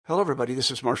Hello, everybody.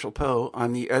 This is Marshall Poe.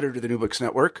 I'm the editor of the New Books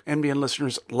Network. NBN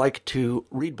listeners like to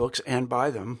read books and buy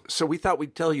them. So we thought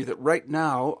we'd tell you that right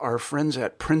now, our friends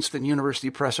at Princeton University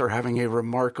Press are having a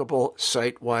remarkable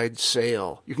site-wide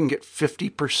sale. You can get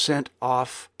 50%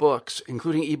 off books,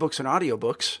 including ebooks and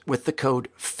audiobooks, with the code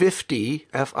 50,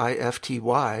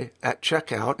 F-I-F-T-Y, at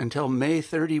checkout until May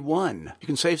 31. You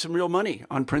can save some real money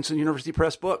on Princeton University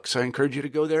Press books. I encourage you to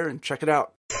go there and check it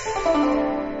out.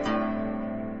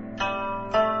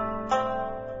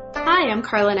 Hi, I'm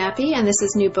Carla Nappi, and this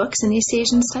is New Books in East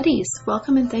Asian Studies.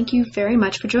 Welcome and thank you very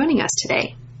much for joining us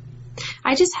today.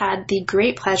 I just had the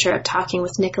great pleasure of talking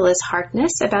with Nicholas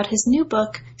Harkness about his new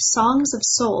book, Songs of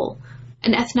Seoul,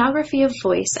 an ethnography of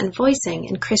voice and voicing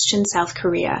in Christian South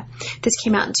Korea. This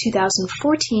came out in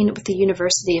 2014 with the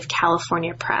University of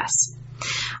California Press.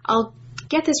 I'll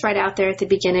get this right out there at the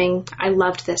beginning. I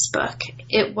loved this book.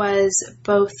 It was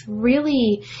both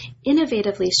really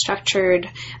innovatively structured,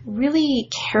 really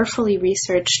carefully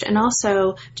researched, and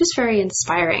also just very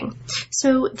inspiring.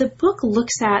 So the book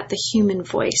looks at the human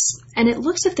voice, and it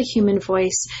looks at the human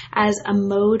voice as a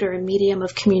mode or a medium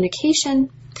of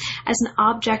communication, as an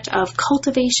object of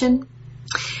cultivation,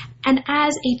 and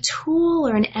as a tool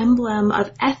or an emblem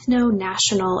of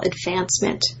ethno-national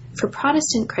advancement for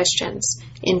Protestant Christians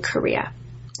in Korea,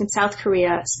 in South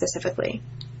Korea specifically.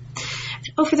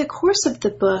 Over the course of the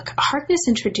book, Harkness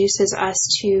introduces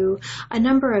us to a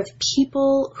number of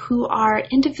people who are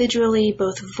individually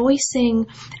both voicing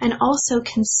and also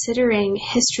considering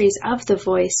histories of the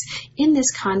voice in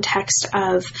this context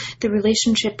of the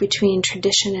relationship between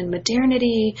tradition and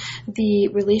modernity, the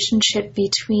relationship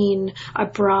between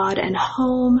abroad and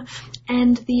home,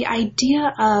 and the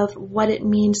idea of what it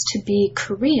means to be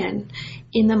Korean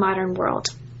in the modern world.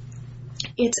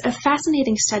 It's a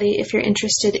fascinating study if you're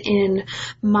interested in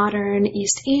modern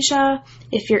East Asia,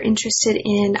 if you're interested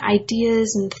in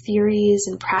ideas and theories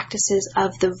and practices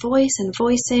of the voice and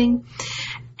voicing,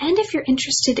 and if you're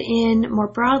interested in, more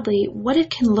broadly, what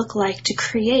it can look like to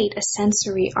create a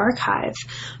sensory archive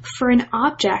for an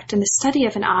object and the study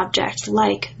of an object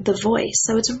like the voice.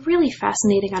 So it's really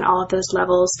fascinating on all of those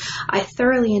levels. I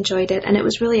thoroughly enjoyed it, and it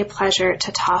was really a pleasure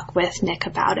to talk with Nick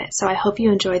about it. So I hope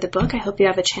you enjoy the book. I hope you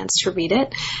have a chance to read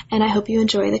it, and I hope you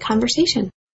enjoy the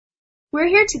conversation. We're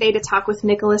here today to talk with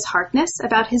Nicholas Harkness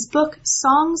about his book,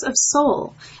 Songs of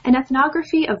Seoul, an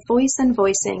ethnography of voice and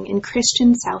voicing in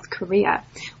Christian South Korea.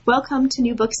 Welcome to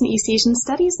New Books in East Asian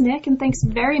Studies, Nick, and thanks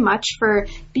very much for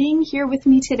being here with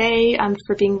me today,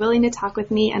 for being willing to talk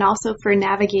with me, and also for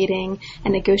navigating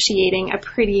and negotiating a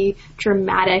pretty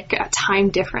dramatic time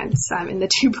difference in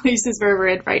the two places where we're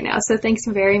in right now. So thanks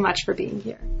very much for being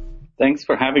here. Thanks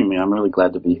for having me. I'm really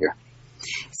glad to be here.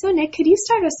 So, Nick, could you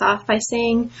start us off by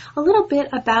saying a little bit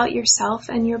about yourself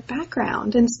and your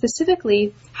background, and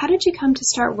specifically, how did you come to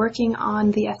start working on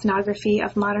the ethnography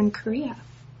of modern Korea?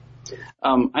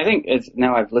 I think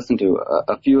now I've listened to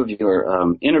a few of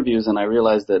your interviews, and I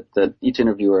realize that each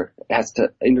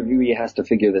interviewee has to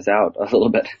figure this out a little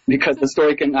bit, because the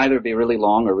story can either be really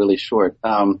long or really short.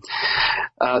 So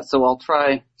I'll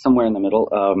try somewhere in the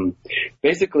middle.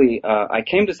 Basically, I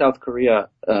came to South Korea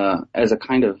as a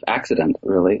kind of accident,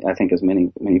 really. I think as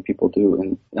many people do,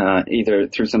 and either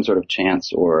through some sort of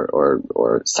chance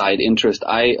or side interest.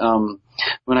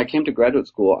 When I came to graduate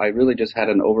school, I really just had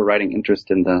an overriding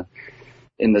interest in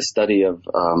the study of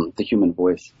the human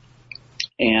voice.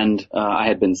 And I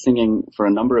had been singing for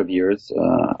a number of years,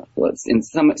 in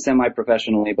some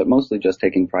semi-professionally, but mostly just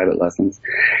taking private lessons.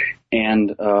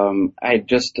 And I had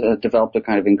just developed a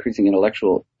kind of increasing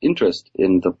intellectual interest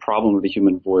in the problem of the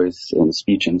human voice and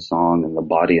speech and song and the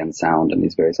body and sound and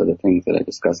these various other things that I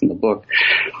discuss in the book.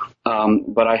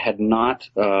 But I had not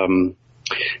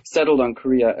settled on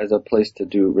Korea as a place to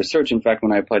do research. In fact,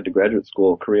 when I applied to graduate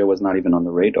school, Korea was not even on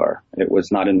the radar. It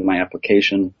was not in my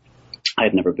application. I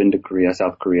had never been to Korea,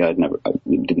 South Korea. I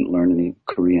didn't learn any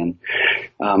Korean.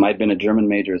 I'd been a German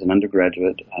major as an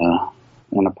undergraduate.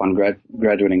 And upon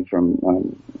graduating from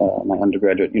my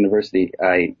undergraduate university,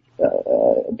 I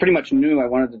pretty much knew I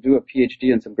wanted to do a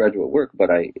PhD and some graduate work, but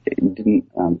I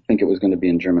didn't think it was going to be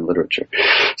in German literature.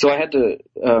 So I had to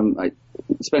I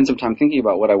spent some time thinking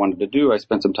about what I wanted to do. I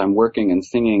spent some time working and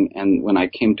singing, and when I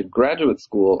came to graduate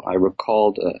school, I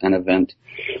recalled an event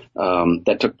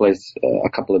that took place a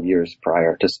couple of years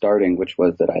prior to starting, which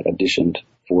was that I had auditioned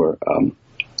for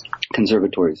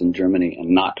conservatories in Germany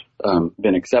and not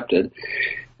been accepted.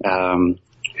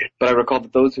 But I recalled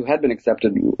that those who had been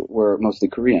accepted were mostly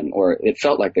Korean, or it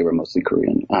felt like they were mostly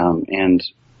Korean. And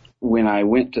when I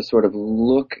went to sort of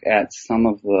look at some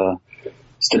of the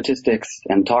statistics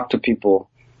and talk to people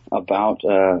about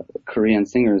Korean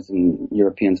singers in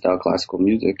European-style classical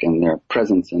music and their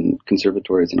presence in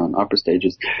conservatories and on opera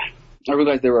stages, I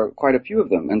realized there were quite a few of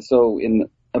them. And so in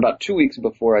about 2 weeks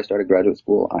before I started graduate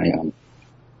school, I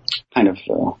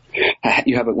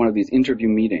you have one of these interview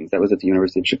meetings. That was at the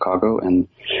University of Chicago, and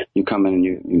you come in and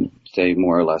you say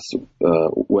more or less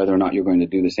whether or not you're going to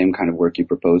do the same kind of work you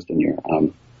proposed in your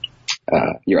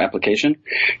application.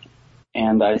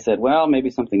 And I said, well, maybe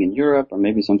something in Europe or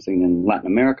maybe something in Latin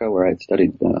America where I'd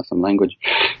studied some language.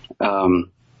 And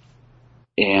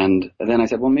then I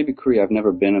said, well, maybe Korea. I've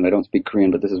never been and I don't speak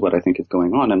Korean, but this is what I think is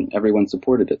going on. And everyone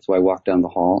supported it. So I walked down the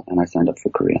hall and I signed up for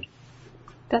Korea.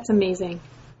 That's amazing.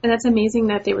 And that's amazing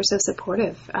that they were so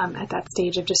supportive at that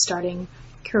stage of just starting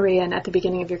Korean at the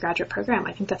beginning of your graduate program.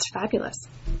 I think that's fabulous.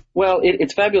 Well,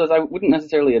 it's fabulous. I wouldn't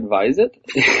necessarily advise it.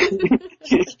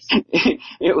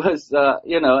 It was,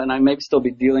 and I may still be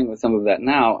dealing with some of that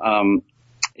now,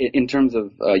 in terms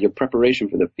of your preparation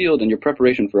for the field and your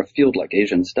preparation for a field like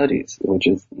Asian studies, which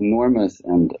is enormous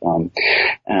and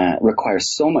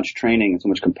requires so much training and so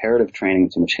much comparative training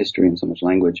and so much history and so much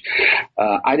language.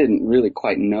 I didn't really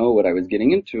quite know what I was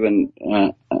getting into, and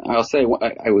I'll say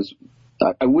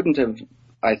I wouldn't have,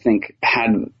 I think,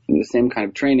 had the same kind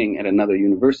of training at another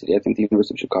university. I think the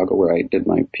University of Chicago, where I did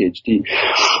my PhD,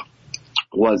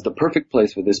 was the perfect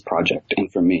place for this project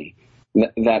and for me.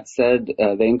 That said,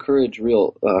 they encourage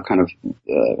real kind of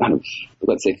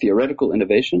let's say theoretical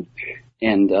innovation,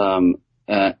 and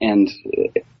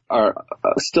are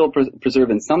still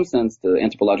preserve in some sense the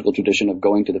anthropological tradition of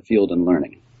going to the field and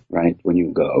learning, right, when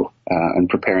you go, and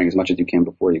preparing as much as you can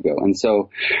before you go. And so,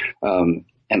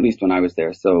 at least when I was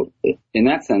there, so in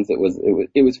that sense, it was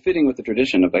fitting with the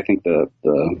tradition of, I think, the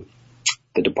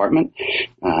department.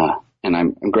 And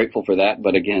I'm grateful for that.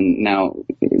 But again, now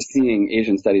seeing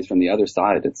Asian studies from the other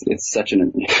side, it's such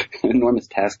an enormous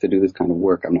task to do this kind of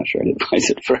work. I'm not sure I'd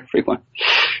advise it for everyone.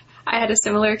 I had a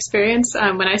similar experience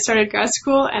when I started grad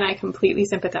school, and I completely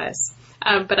sympathize.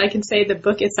 But I can say the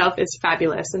book itself is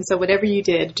fabulous. And so whatever you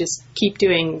did, just keep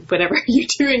doing whatever you're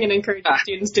doing and encourage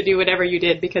students to do whatever you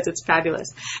did, because it's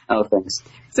fabulous. Oh, thanks.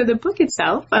 So the book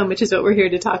itself, which is what we're here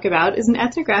to talk about, is an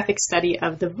ethnographic study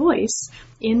of the voice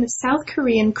in South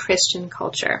Korean Christian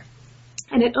culture.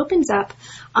 And it opens up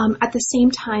at the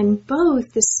same time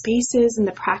both the spaces and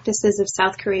the practices of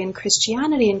South Korean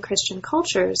Christianity and Christian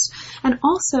cultures, and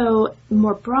also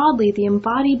more broadly the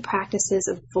embodied practices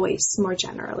of voice more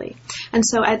generally. And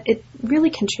so it really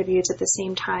contributes at the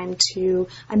same time to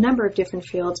a number of different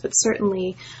fields, but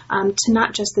certainly to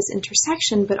not just this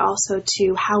intersection, but also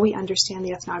to how we understand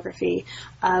the ethnography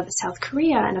of South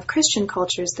Korea and of Christian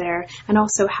cultures there, and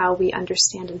also how we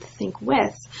understand and think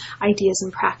with ideas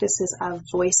and practices of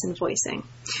voice and voicing.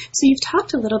 So you've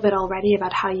talked a little bit already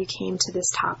about how you came to this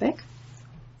topic.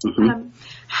 Mm-hmm.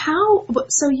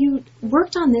 So you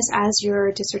worked on this as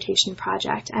your dissertation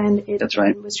project, and it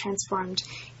was transformed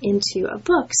into a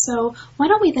book. So why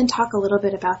don't we then talk a little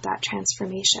bit about that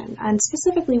transformation? And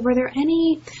specifically, were there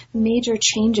any major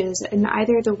changes in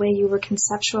either the way you were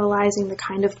conceptualizing the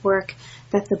kind of work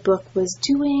that the book was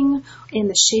doing, in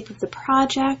the shape of the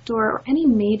project, or any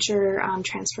major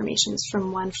transformations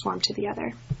from one form to the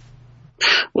other?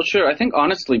 Well, sure. I think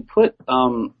honestly put,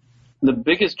 the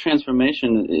biggest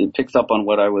transformation, it picks up on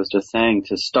what I was just saying,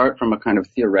 to start from a kind of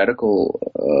theoretical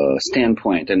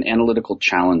standpoint, an analytical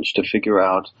challenge to figure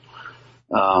out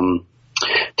how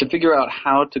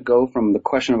to go from the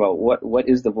question about what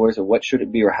is the voice, or what should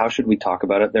it be, or how should we talk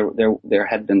about it. There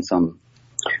had been some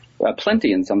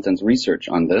plenty, in some sense, research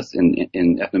on this in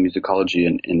ethnomusicology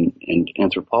and in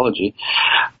anthropology.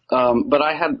 But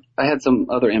I had some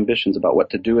other ambitions about what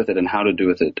to do with it and how to do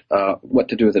with it,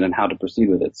 and how to proceed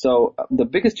with it. So the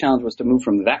biggest challenge was to move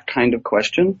from that kind of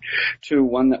question to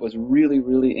one that was really,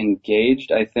 really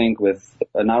engaged, I think, with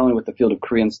not only with the field of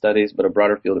Korean studies, but a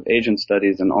broader field of Asian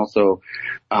studies, and also,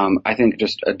 I think,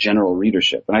 just a general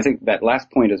readership. And I think that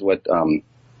last point is what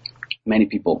many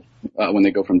people, when they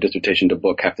go from dissertation to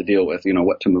book, have to deal with,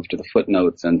 what to move to the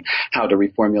footnotes and how to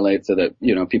reformulate so that,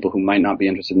 people who might not be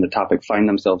interested in the topic find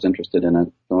themselves interested in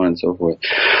it, so on and so forth.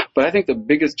 But I think the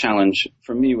biggest challenge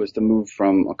for me was to move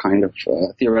from a kind of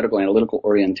theoretical analytical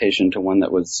orientation to one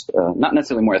that was not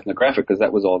necessarily more ethnographic, because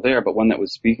that was all there, but one that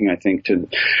was speaking, I think, to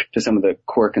some of the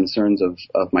core concerns of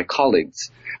my colleagues,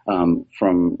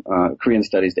 from Korean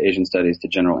studies to Asian studies to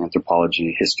general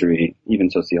anthropology, history,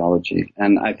 even sociology.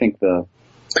 And I think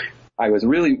I was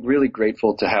really, really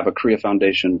grateful to have a Korea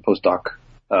Foundation postdoc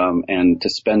and to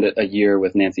spend a year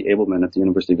with Nancy Abelman at the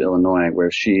University of Illinois, where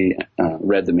she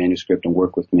read the manuscript and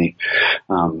worked with me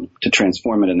to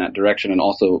transform it in that direction, and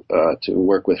also to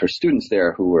work with her students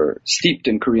there who were steeped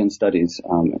in Korean studies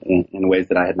in ways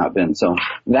that I had not been. So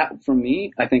that, for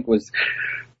me, I think was,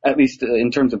 at least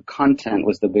in terms of content,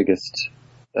 was the biggest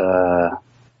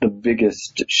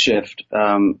shift.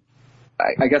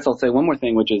 I guess I'll say one more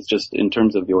thing, which is just in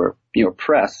terms of your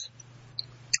press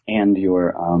and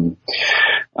your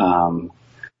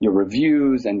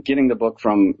reviews and getting the book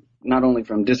from not only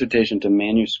from dissertation to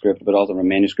manuscript, but also from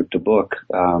manuscript to book.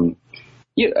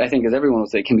 I think, as everyone will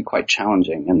say, it can be quite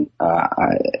challenging. And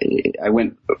I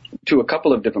went to a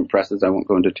couple of different presses. I won't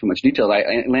go into too much detail.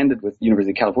 I landed with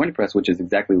University of California Press, which is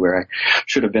exactly where I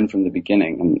should have been from the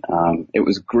beginning. And it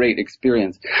was a great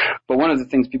experience. But one of the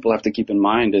things people have to keep in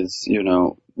mind is,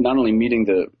 not only meeting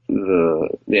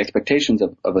the expectations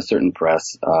of a certain press,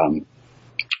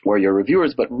 or your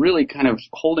reviewers, but really kind of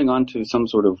holding on to some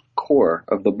sort of core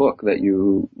of the book that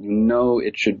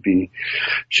it should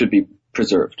be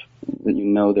preserved.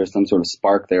 That there's some sort of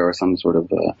spark there, or some sort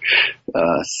of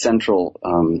central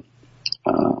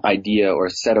idea or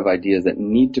set of ideas that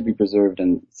need to be preserved.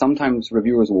 And sometimes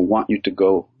reviewers will want you to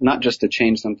go, not just to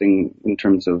change something in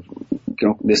terms of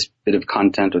this bit of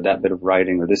content or that bit of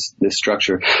writing or this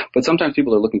structure, but sometimes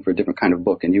people are looking for a different kind of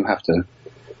book, and you have to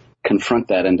confront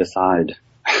that and decide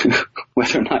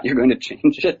whether or not you're going to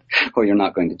change it or you're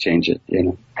not going to change it.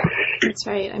 That's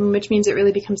right. Which means it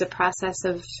really becomes a process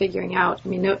of figuring out,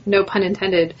 no pun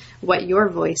intended, what your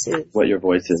voice is. What your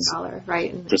voice is. Scholar,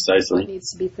 right? And precisely. What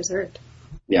needs to be preserved.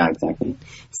 Yeah, exactly.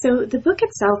 So the book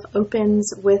itself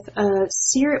opens with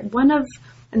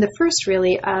the first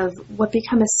really of what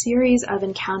become a series of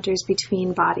encounters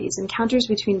between bodies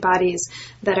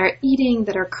that are eating,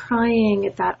 that are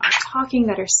crying, that are talking,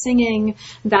 that are singing,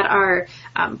 that are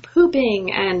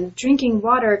pooping and drinking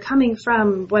water coming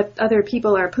from what other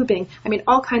people are pooping.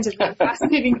 All kinds of really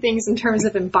fascinating things in terms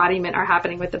of embodiment are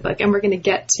happening with the book, and we're going to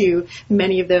get to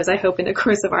many of those, I hope, in the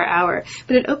course of our hour.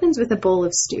 But it opens with a bowl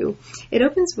of stew. It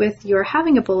opens with you're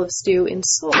having a bowl of stew in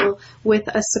Seoul with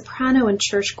a soprano and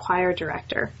church choir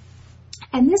director.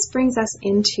 And this brings us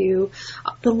into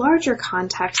the larger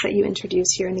context that you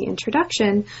introduce here in the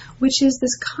introduction, which is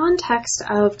this context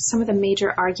of some of the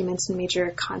major arguments and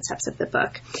major concepts of the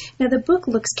book. Now, the book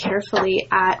looks carefully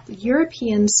at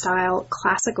European-style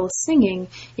classical singing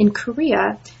in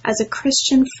Korea as a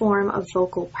Christian form of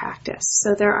vocal practice.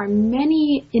 So there are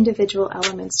many individual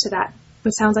elements to that,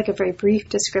 which sounds like a very brief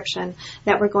description,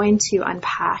 that we're going to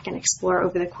unpack and explore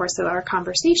over the course of our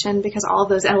conversation, because all of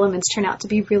those elements turn out to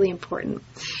be really important.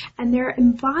 And they're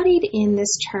embodied in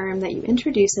this term that you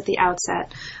introduce at the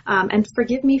outset. And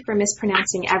forgive me for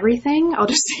mispronouncing everything. I'll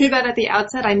just say that at the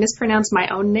outset. I mispronounce my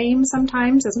own name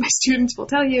sometimes, as my students will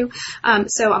tell you.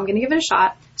 So I'm going to give it a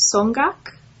shot.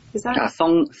 Songak. Is that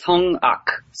Songak?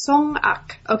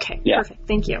 Songak. Okay, yeah. Perfect.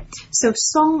 Thank you. So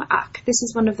Songak, this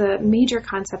is one of the major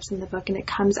concepts in the book, and it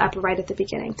comes up right at the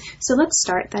beginning. So let's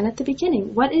start then at the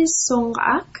beginning. What is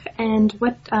Songak, and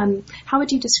how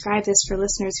would you describe this for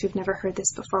listeners who've never heard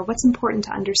this before? What's important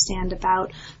to understand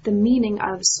about the meaning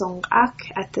of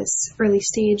Songak at this early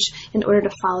stage in order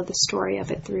to follow the story of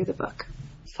it through the book?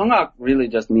 Songak really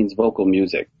just means vocal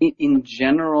music. In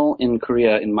general, in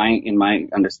Korea, in my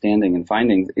understanding and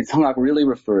findings, Songak really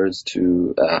refers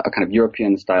to a kind of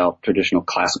European-style traditional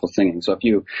classical singing. So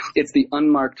it's the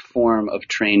unmarked form of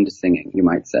trained singing, you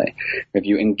might say. If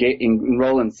you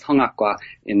enroll in Songakgwa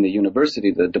in the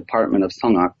university, the department of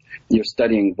Songak, you're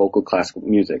studying vocal classical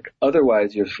music.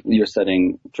 Otherwise, you're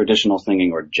studying traditional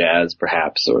singing or jazz,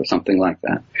 perhaps, or something like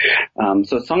that.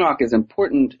 So Songak is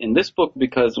important in this book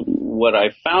because what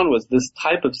I found was this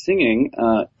type of singing,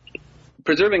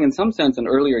 preserving in some sense an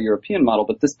earlier European model,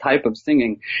 but this type of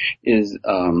singing is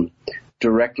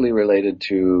directly related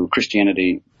to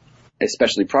Christianity,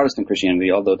 especially Protestant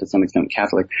Christianity, although to some extent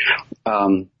Catholic,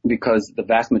 because the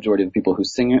vast majority of the people who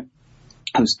sing it,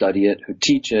 who study it, who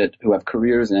teach it, who have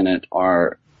careers in it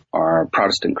are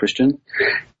Protestant Christians.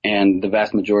 And the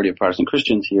vast majority of Protestant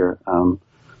Christians here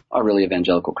are really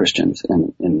evangelical Christians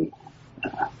in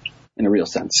a real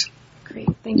sense. Great,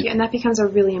 thank you. And that becomes a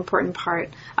really important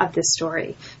part of this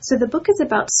story. So the book is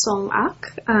about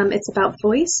Songak, it's about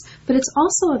voice, but it's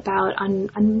also about, on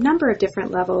a number of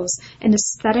different levels, an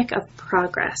aesthetic of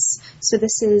progress. So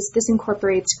this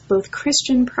incorporates both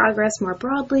Christian progress more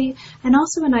broadly, and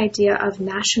also an idea of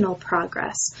national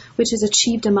progress, which is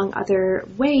achieved among other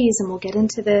ways, and we'll get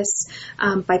into this,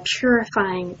 by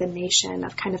purifying the nation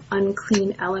of kind of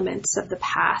unclean elements of the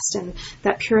past. And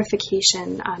that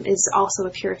purification is also a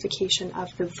purification notion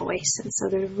of the voice. And so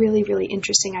there's really, really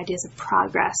interesting ideas of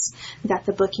progress that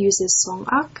the book uses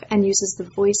songak and uses the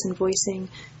voice and voicing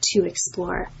to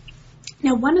explore.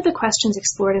 Now, one of the questions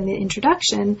explored in the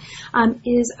introduction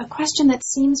is a question that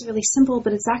seems really simple,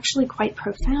 but it's actually quite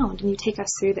profound, and you take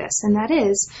us through this, and that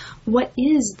is, what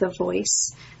is the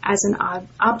voice as an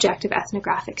object of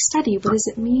ethnographic study? What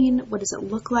does it mean? What does it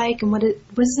look like? And what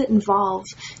does it involve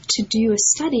to do a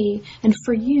study and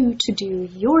for you to do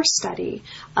your study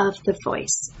of the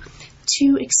voice?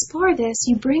 To explore this,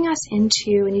 you bring us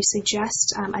into and you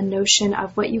suggest a notion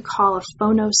of what you call a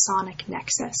phonosonic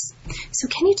nexus. So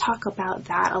can you talk about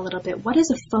that a little bit? What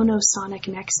is a phonosonic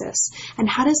nexus, and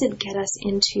how does it get us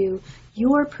into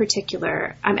your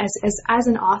particular, as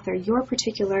an author, your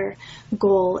particular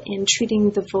goal in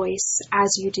treating the voice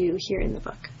as you do here in the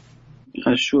book?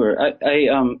 Sure.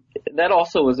 That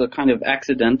also was a kind of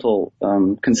accidental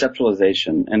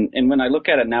conceptualization, and when I look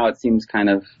at it now, it seems kind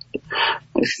of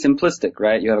simplistic,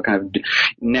 right? You have a kind of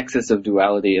nexus of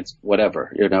duality. It's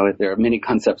whatever, there are many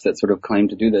concepts that sort of claim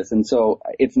to do this, and so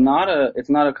it's not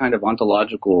a kind of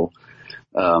ontological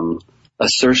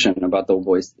assertion about the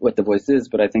voice, what the voice is,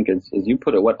 but I think as you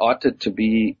put it, what ought to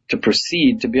be to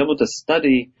proceed to be able to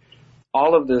study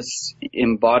all of this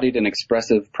embodied and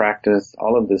expressive practice,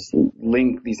 all of these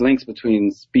links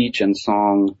between speech and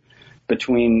song,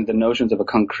 between the notions of a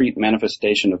concrete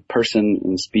manifestation of person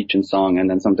in speech and song, and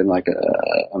then something like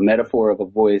a metaphor of a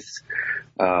voice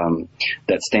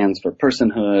that stands for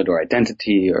personhood or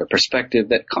identity or perspective.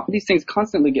 That these things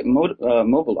constantly get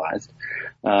mobilized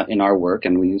in our work,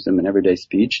 and we use them in everyday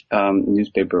speech,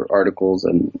 newspaper articles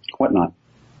and whatnot.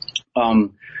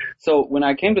 So when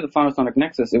I came to the phonosonic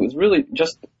nexus, it was really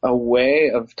just a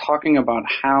way of talking about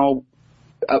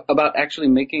about actually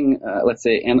making, let's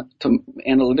say,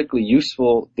 analytically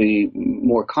useful the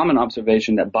more common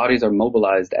observation that bodies are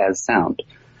mobilized as sound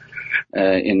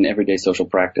in everyday social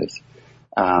practice,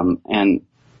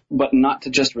 but not to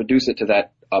just reduce it to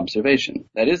that observation.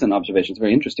 That is an observation. It's a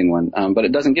very interesting one, but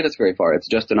it doesn't get us very far. It's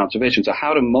just an observation. So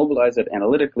how to mobilize it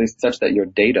analytically such that your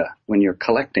data, when you're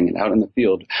collecting it out in the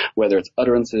field, whether it's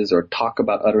utterances or talk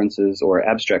about utterances or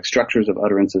abstract structures of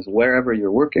utterances, wherever you're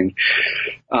working,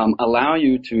 allow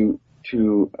you to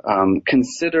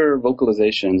consider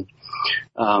vocalization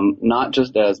not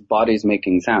just as bodies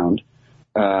making sound,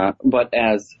 but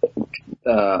as,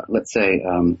 let's say,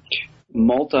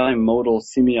 multimodal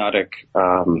semiotic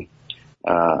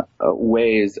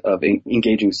ways of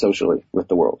engaging socially with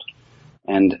the world.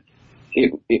 And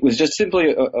it was just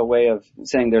simply a way of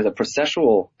saying there's a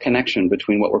processual connection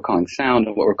between what we're calling sound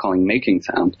and what we're calling making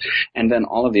sound, and then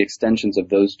all of the extensions of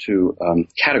those two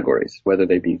categories, whether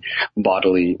they be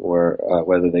bodily or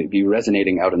whether they be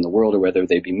resonating out in the world, or whether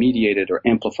they be mediated or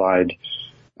amplified,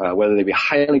 whether they be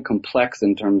highly complex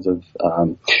in terms of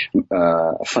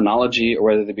phonology, or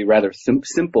whether they be rather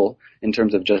simple in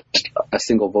terms of just a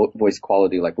single voice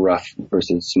quality like rough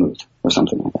versus smooth or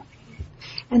something like that.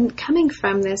 And coming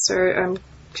from this, or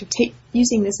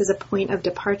using this as a point of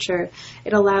departure,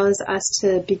 it allows us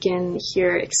to begin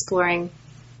here exploring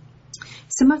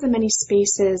some of the many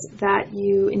spaces that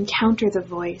you encounter the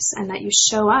voice and that you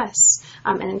show us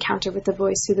an encounter with the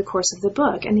voice through the course of the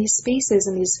book. And these spaces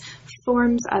and these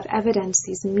forms of evidence,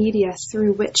 these media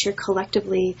through which you're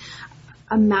collectively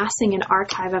amassing an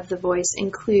archive of the voice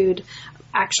include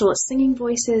actual singing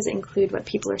voices, include what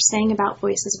people are saying about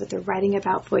voices, what they're writing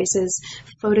about voices,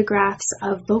 photographs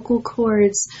of vocal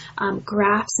cords,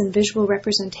 graphs and visual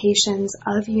representations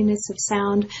of units of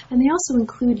sound, and they also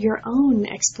include your own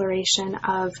exploration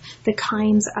of the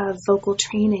kinds of vocal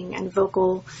training and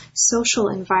vocal social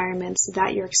environments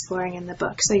that you're exploring in the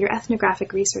book. So your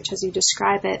ethnographic research, as you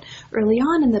describe it early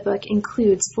on in the book,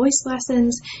 includes voice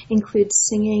lessons, includes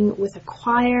singing with a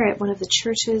choir at one of the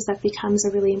churches that becomes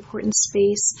a really important space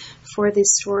for the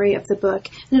story of the book,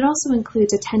 and it also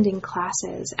includes attending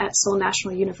classes at Seoul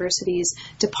National University's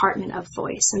Department of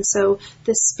Voice. And so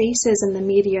the spaces and the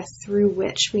media through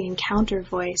which we encounter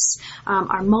voice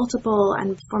are multiple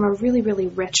and form a really, really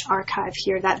rich archive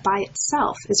here that by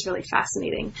itself is really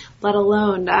fascinating, let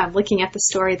alone looking at the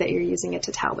story that you're using it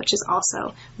to tell, which is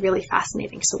also really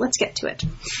fascinating. So let's get to it.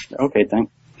 Okay,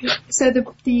 thanks. So the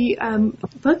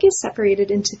book is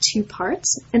separated into two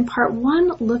parts, and part one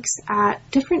looks at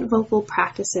different vocal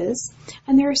practices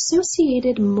and their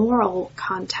associated moral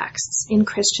contexts in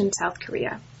Christian South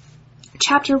Korea.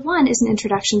 Chapter 1 is an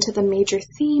introduction to the major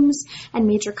themes and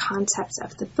major concepts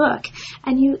of the book,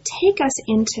 and you take us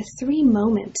into 3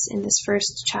 moments in this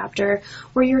first chapter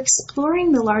where you're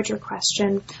exploring the larger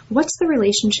question, what's the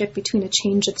relationship between a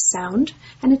change of sound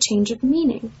and a change of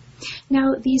meaning?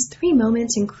 Now, these 3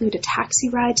 moments include a taxi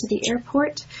ride to the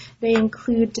airport. They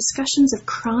include discussions of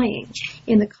crying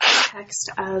in the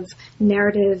context of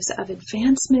narratives of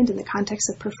advancement, in the context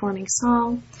of performing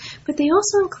song. But they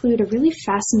also include a really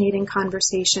fascinating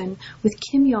conversation with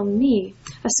Kim Young-mi,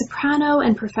 a soprano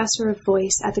and professor of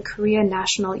voice at the Korea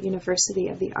National University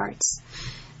of the Arts.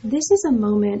 This is a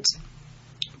moment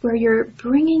where you're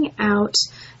bringing out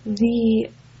the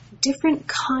different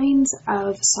kinds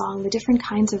of song, the different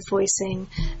kinds of voicing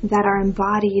that are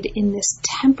embodied in this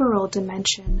temporal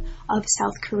dimension of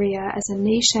South Korea as a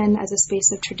nation, as a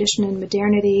space of tradition and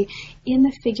modernity, in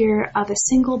the figure of a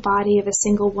single body of a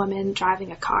single woman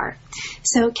driving a car.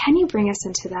 So can you bring us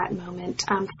into that moment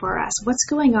for us? What's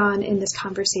going on in this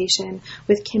conversation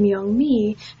with Kim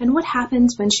Young-mi, and what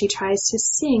happens when she tries to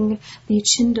sing the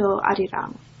Chindo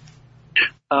Arirang?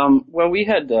 Well, we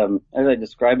had, as I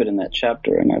describe it in that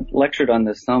chapter, and I've lectured on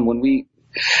this some, when we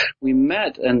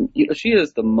met, and she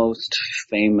is the most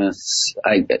famous,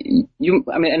 and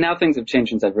now things have changed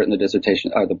since I've written the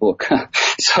dissertation, or the book,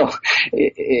 so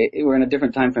we're in a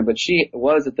different time frame, but she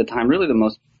was at the time really the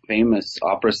most famous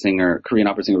Korean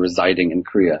opera singer residing in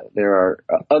Korea. There are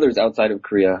others outside of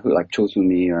Korea, who like Cho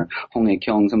Soo-mi or Hong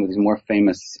Hae-kyung, some of these more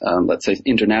famous, let's say,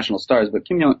 international stars, but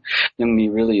Kim Young-mi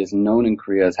really is known in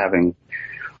Korea as having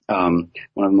one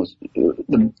of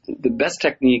the best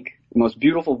technique, most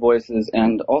beautiful voices,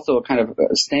 and also a kind of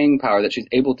staying power that she's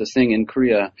able to sing in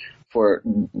Korea for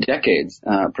decades,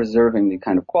 preserving the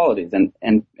kind of qualities. And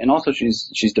also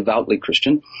she's devoutly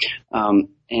Christian.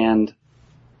 And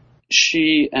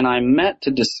she and I met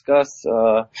to discuss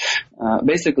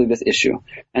basically this issue.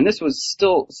 And this was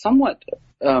still somewhat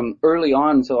early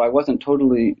on, so I wasn't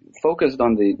totally focused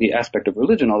on the aspect of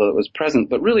religion, although it was present,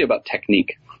 but really about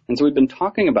technique. And so we'd been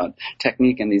talking about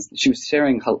technique, and she was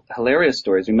sharing hilarious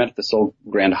stories. We met at the Seoul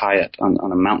Grand Hyatt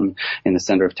on a mountain in the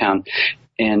center of town.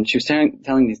 And she was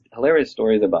telling these hilarious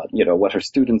stories about, what her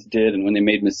students did and when they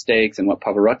made mistakes, and what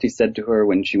Pavarotti said to her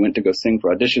when she went to go sing for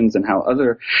auditions, and how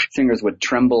other singers would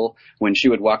tremble when she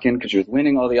would walk in because she was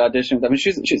winning all the auditions. I mean,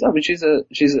 she's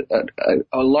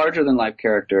a larger than life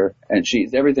character, and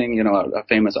she's everything, a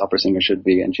famous opera singer should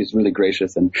be. And she's really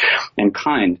gracious and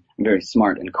kind, and very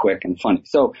smart and quick and funny.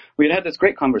 So we had this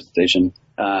great conversation.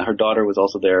 Her daughter was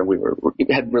also there. We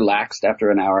had relaxed after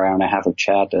an hour and a half of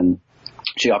chat, and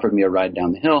she offered me a ride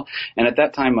down the hill. And at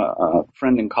that time, a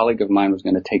friend and colleague of mine was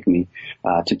going to take me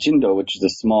to Jindo, which is a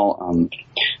small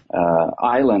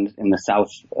island in the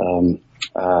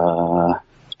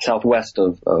southwest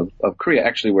of Korea,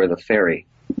 actually, where the ferry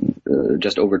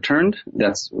just overturned.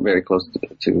 That's very close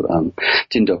to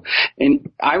Jindo.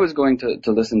 And I was going to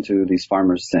listen to these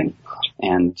farmers sing.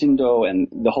 And Jindo and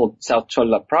the whole South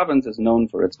Cholla province is known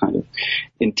for its kind of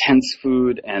intense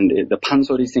food, and the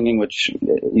pansori singing, which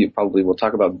you probably will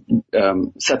talk about,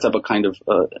 sets up a kind of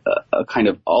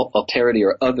alterity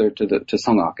or other to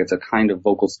Songak. It's a kind of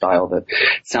vocal style that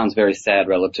sounds very sad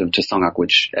relative to Songak,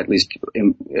 which at least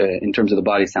in terms of the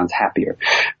body sounds happier,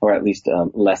 or at least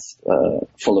less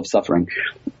full of suffering.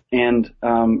 And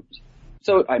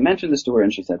so I mentioned this to her,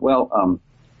 and she said, well,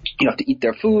 you have to eat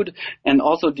their food. And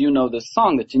also, do you know this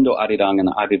song, the Jindo Arirang? And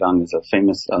the Arirang is a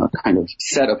famous kind of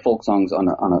set of folk songs on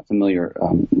a familiar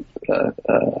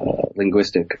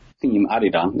linguistic theme,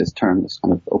 Arirang, this term, this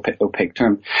kind of opaque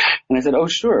term. And I said, oh,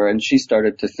 sure. And she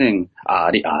started to sing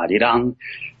Arirang.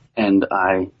 And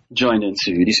I joined in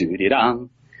Suri.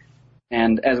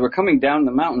 And as we're coming down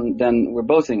the mountain, then we're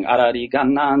both singing Arari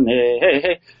Gannan, hey,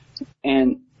 hey.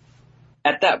 And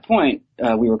at that point,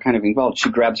 we were kind of involved. She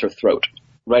grabs her throat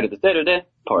right at the da-da-da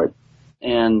part.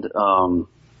 And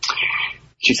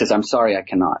she says, I'm sorry, I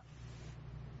cannot.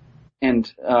 And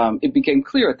it became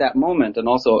clear at that moment, and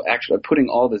also actually putting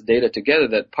all this data together,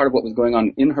 that part of what was going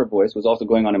on in her voice was also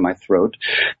going on in my throat,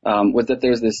 was that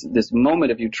there's this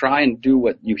moment, if you try and do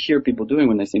what you hear people doing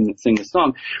when they sing the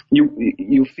song,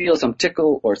 you feel some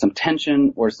tickle or some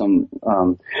tension or some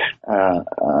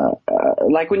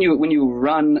like when you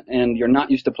run and you're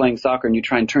not used to playing soccer and you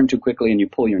try and turn too quickly and you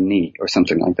pull your knee or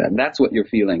something like that. That's what you're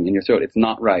feeling in your throat. It's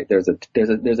not right. There's a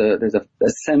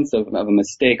sense of a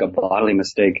mistake, a bodily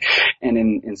mistake. And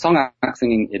in Songak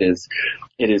singing, it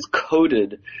is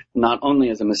coded not only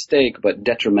as a mistake, but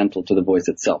detrimental to the voice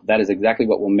itself. That is exactly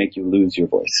what will make you lose your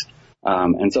voice.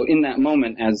 And so in that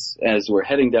moment, as we're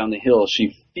heading down the hill,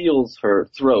 she feels her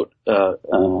throat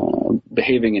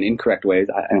behaving in incorrect ways,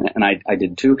 and I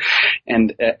did too.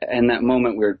 And in that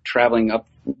moment, we're traveling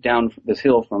down this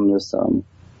hill from this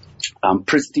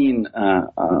pristine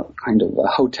kind of a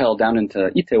hotel down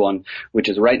into Itaewon, which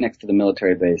is right next to the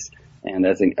military base. And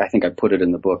I think I put it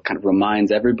in the book, kind of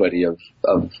reminds everybody of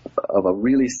a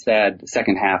really sad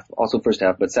second half, also first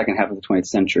half, but second half of the 20th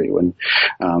century when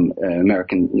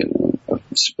American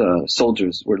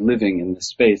soldiers were living in this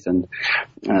space, and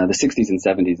the 60s and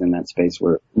 70s in that space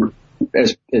were,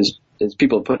 as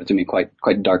people have put it to me,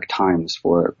 quite dark times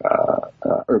for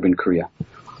urban Korea.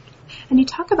 And you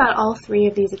talk about all three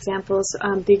of these examples,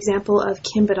 the example of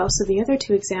Kim, but also the other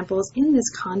two examples, in this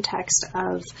context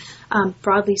of,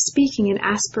 broadly speaking, an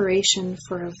aspiration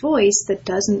for a voice that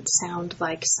doesn't sound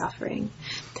like suffering.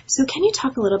 So can you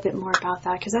talk a little bit more about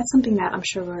that? Because that's something that I'm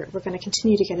sure we're going to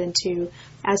continue to get into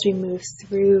as we move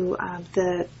through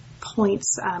the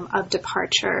points of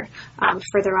departure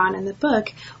further on in the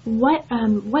book. What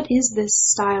is this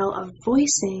style of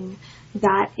voicing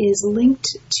that is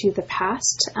linked to the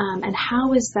past, and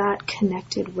how is that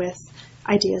connected with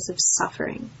ideas of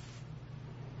suffering?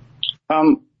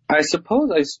 I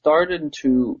suppose I started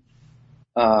to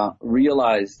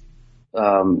realize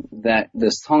that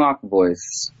the Seongak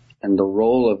voice and the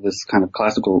role of this kind of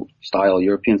classical style,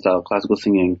 European style classical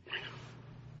singing,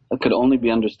 could only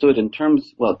be understood in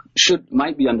terms,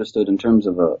 might be understood in terms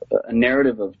of a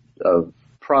narrative of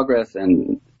progress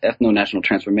and ethno-national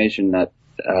transformation that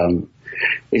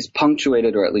is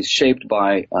punctuated or at least shaped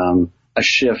by a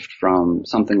shift from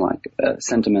something like a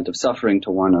sentiment of suffering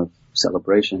to one of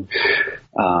celebration,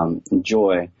 and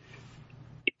joy.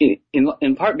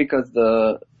 In part because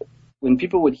when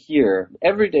people would hear,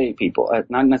 everyday people,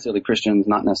 not necessarily Christians,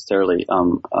 not necessarily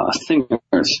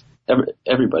singers,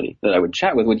 everybody that I would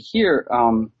chat with would hear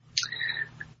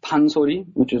pansori,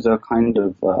 which is a kind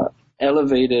of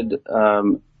elevated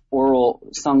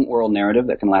sung oral narrative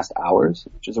that can last hours,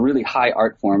 which is a really high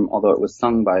art form, although it was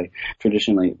sung by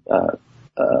traditionally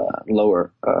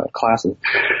lower classes.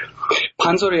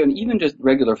 Pansori, and even just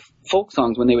regular folk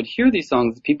songs, when they would hear these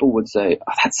songs, people would say,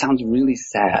 "Oh, that sounds really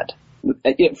sad."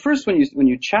 At first, when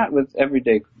you chat with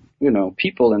everyday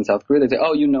people in South Korea, they say,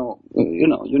 "Oh,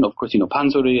 of course,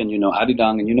 pansori, and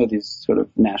arirang, and these sort of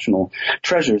national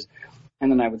treasures."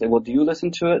 And then I would say, "Well, do you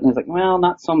listen to it?" And it's like, "Well,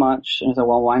 not so much." And I said,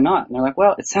 "Well, why not?" And they're like,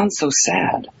 "Well, it sounds so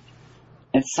sad.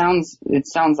 It sounds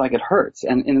like it hurts."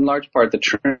 And in large part, the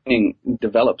training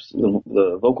develops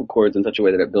the vocal cords in such a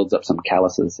way that it builds up some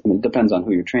calluses. I mean, it depends on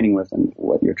who you're training with and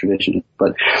what your tradition is.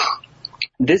 But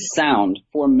this sound,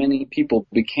 for many people,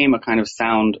 became a kind of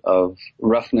sound of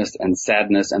roughness and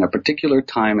sadness, and a particular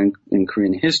time in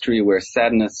Korean history where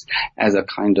sadness as a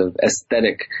kind of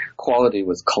aesthetic quality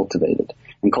was cultivated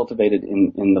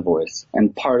in the voice,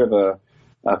 and part of a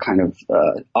kind of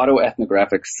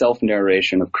autoethnographic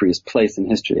self-narration of Korea's place in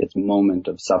history, its moment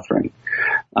of suffering.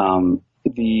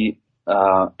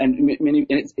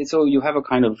 So you have a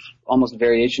kind of almost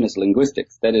variationist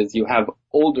linguistics. That is, you have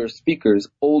older speakers,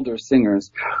 older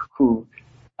singers who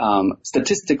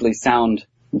statistically sound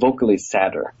vocally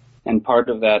sadder, and part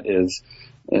of that is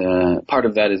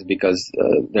because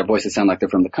their voices sound like they're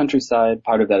from the countryside.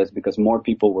 Part of that is because more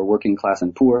people were working class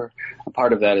and poor.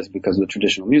 Part of that is because of the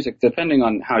traditional music. Depending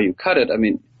on how you cut it, I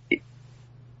mean,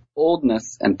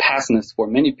 oldness and pastness for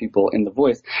many people in the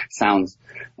voice sounds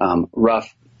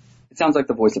rough. It sounds like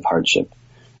the voice of hardship.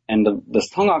 And the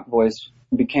Seongak voice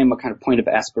became a kind of point of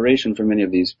aspiration for many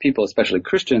of these people, especially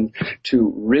Christians,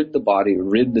 to rid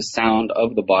the sound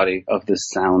of the body of this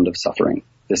sound of suffering.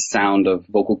 The sound of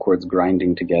vocal cords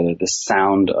grinding together, the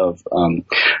sound of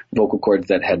vocal cords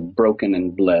that had broken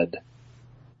and bled,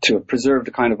 to have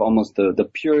preserved kind of almost the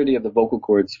purity of the vocal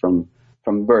cords from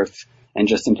birth, and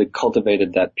just simply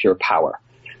cultivated that pure power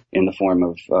in the form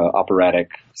of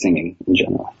operatic singing in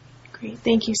general. Great.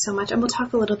 Thank you so much. And we'll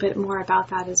talk a little bit more about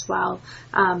that as well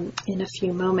in a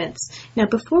few moments. Now,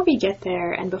 before we get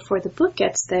there, and before the book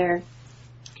gets there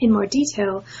in more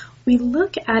detail, we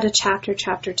look at a chapter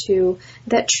 2,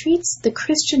 that treats the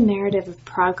Christian narrative of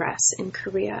progress in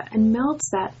Korea and melds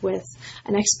that with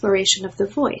an exploration of the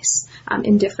voice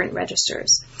in different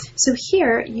registers. So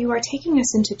here you are taking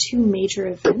us into two major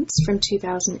events from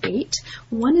 2008.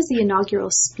 One is the inaugural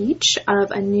speech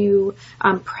of a new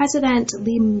president,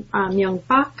 Lee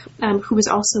Myung-bak, who was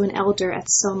also an elder at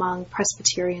Somang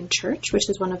Presbyterian Church, which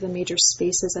is one of the major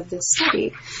spaces of this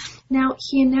city. Now,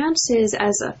 he announces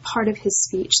as a part of his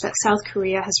speech that South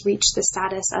Korea has reached the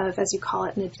status of, as you call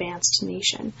it, an advanced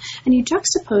nation. And you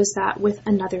juxtapose that with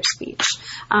another speech.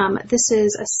 This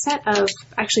is a set of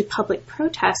actually public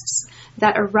protests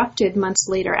that erupted months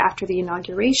later after the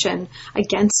inauguration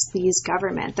against Lee's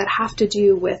government that have to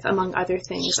do with, among other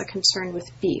things, a concern with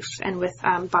beef and with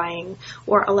buying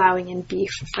or allowing in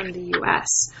beef from the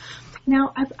U.S.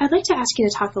 Now, I'd like to ask you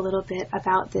to talk a little bit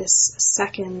about this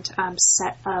second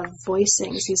set of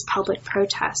voicings, these public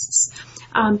protests,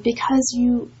 because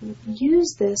you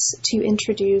use this to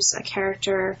introduce a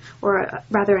character, or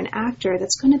rather an actor,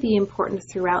 that's going to be important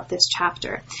throughout this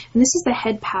chapter. And this is the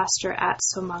head pastor at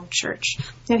Somang Church.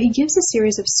 Now, he gives a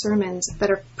series of sermons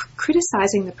that are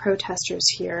criticizing the protesters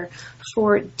here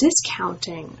for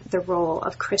discounting the role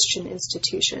of Christian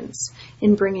institutions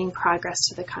in bringing progress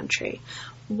to the country.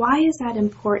 Why is that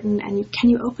important, and can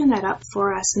you open that up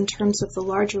for us in terms of the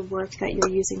larger work that you're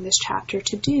using this chapter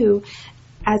to do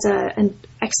as an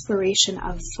exploration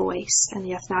of voice and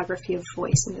the ethnography of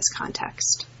voice in this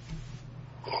context?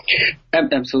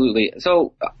 Absolutely.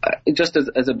 So just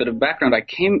as a bit of background, I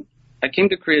came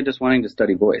to Korea just wanting to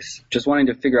study voice, just wanting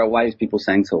to figure out why these people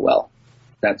sang so well.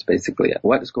 That's basically it.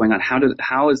 What is going on?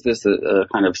 How is this a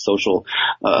kind of social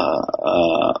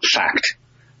fact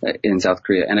in South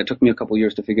Korea? And it took me a couple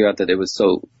years to figure out that it was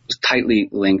so tightly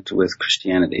linked with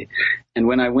Christianity. And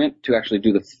when I went to actually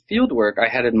do the field work, I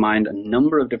had in mind a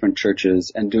number of different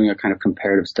churches and doing a kind of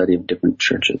comparative study of different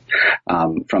churches,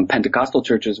 from Pentecostal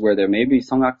churches where there may be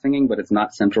Songak singing, but it's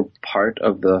not central part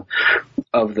of the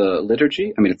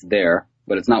liturgy. I mean, it's there,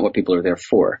 but it's not what people are there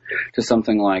for, to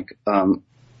something like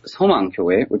Somang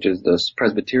Kyoe, which is the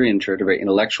Presbyterian church, a very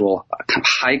intellectual, kind of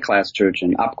high-class church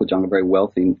in Apgujeong, a very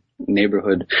wealthy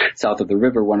neighborhood south of the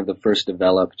river, one of the first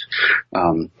developed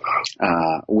when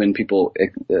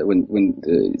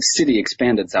the city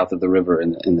expanded south of the river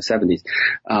in the 70s.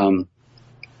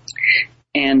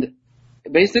 And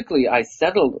basically, I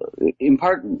settled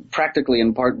practically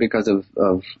in part because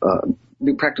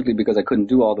practically because I couldn't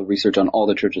do all the research on all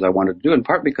the churches I wanted to do, in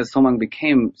part because Somang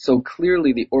became so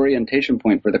clearly the orientation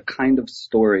point for the kind of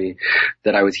story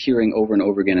that I was hearing over and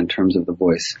over again in terms of the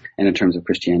voice and in terms of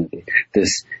Christianity.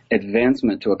 This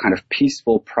advancement to a kind of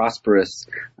peaceful, prosperous,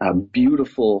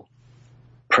 beautiful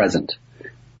present,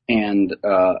 and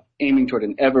aiming toward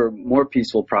an ever more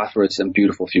peaceful, prosperous, and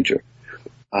beautiful future.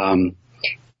 And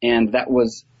that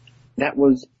was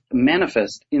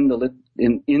manifest in the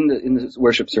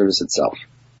worship service itself.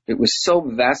 It was so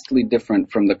vastly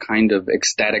different from the kind of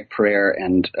ecstatic prayer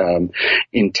and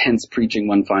intense preaching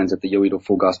one finds at the Yoido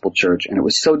Full Gospel Church, and it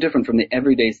was so different from the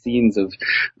everyday scenes of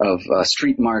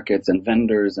street markets and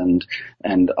vendors and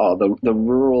all the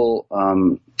rural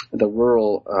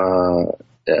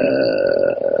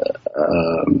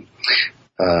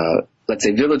let's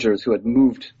say villagers who had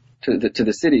moved to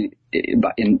the city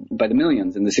by the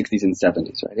millions in the 60s and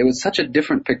 70s, right? It was such a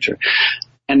different picture.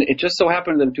 And it just so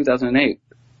happened that in 2008,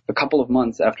 a couple of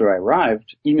months after I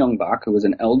arrived, Lee Myung-bak, who was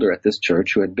an elder at this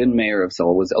church, who had been mayor of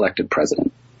Seoul, was elected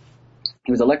president.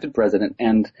 He was elected president,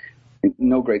 and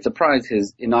no great surprise,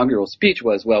 his inaugural speech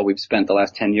was, well, we've spent the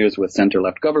last 10 years with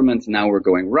center-left governments, now we're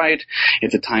going right.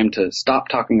 It's a time to stop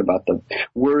talking about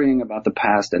worrying about the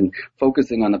past and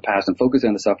focusing on the past and focusing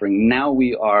on the suffering. Now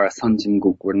we are a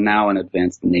Sanjingguk, we're now an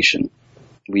advanced nation.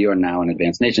 We are now an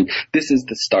advanced nation. This is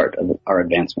the start of our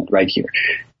advancement right here.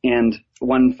 And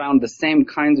one found the same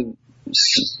kinds of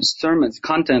sermons,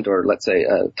 content, or let's say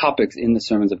topics in the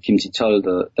sermons of Kim Si-chul,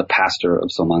 the pastor of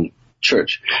Somang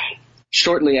Church.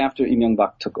 Shortly after Lee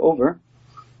Myung-bak took over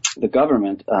the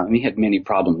government, he had many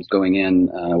problems going in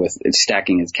with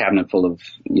stacking his cabinet full of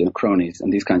cronies and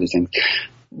these kinds of things.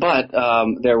 But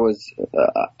there was,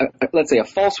 let's say, a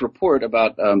false report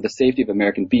about the safety of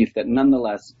American beef that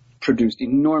nonetheless produced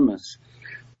enormous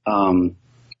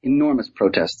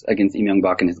protests against Lee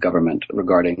Myung-bak and his government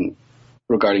regarding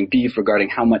beef, regarding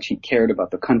how much he cared about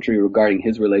the country, regarding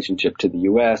his relationship to the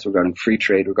U.S., regarding free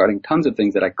trade, regarding tons of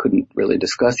things that I couldn't really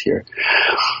discuss here.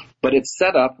 But it's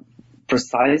set up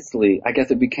precisely, I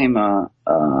guess it became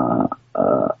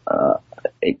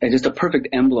just a perfect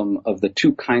emblem of the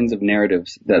two kinds of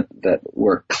narratives that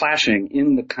were clashing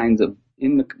in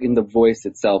the voice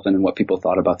itself and in what people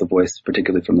thought about the voice,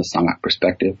 particularly from the Songak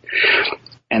perspective.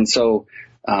 And so,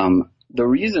 the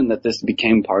reason that this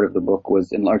became part of the book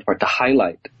was in large part to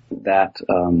highlight that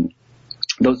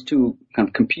those two kind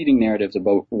of competing narratives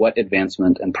about what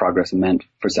advancement and progress meant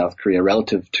for South Korea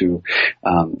relative to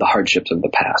the hardships of the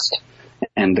past.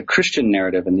 And the Christian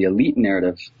narrative and the elite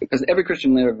narrative, because every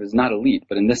Christian narrative is not elite,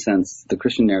 but in this sense, the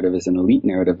Christian narrative is an elite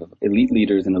narrative of elite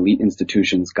leaders and elite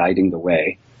institutions guiding the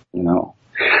way,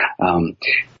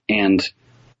 And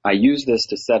I used this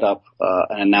to set up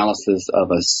an analysis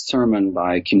of a sermon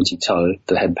by Kim Ji-chul,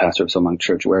 the head pastor of Somang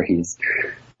Church, where he's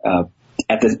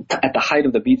at the height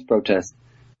of the Beats protest,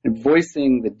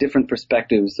 voicing the different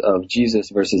perspectives of Jesus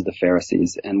versus the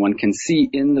Pharisees. And one can see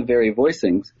in the very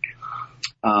voicings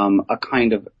a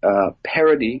kind of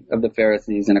parody of the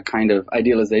Pharisees and a kind of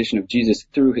idealization of Jesus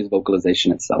through his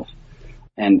vocalization itself.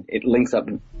 And it links up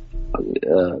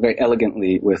very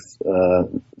elegantly with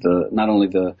not only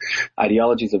the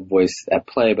ideologies of voice at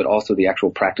play, but also the actual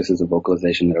practices of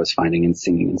vocalization that I was finding in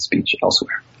singing and speech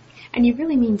elsewhere. And you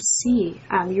really mean see.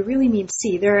 You really mean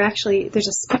see. There's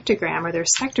a spectrogram, or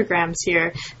there's spectrograms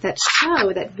here that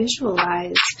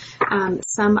visualize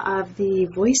some of the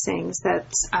voicings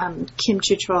that Kim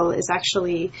Ji-chul is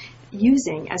actually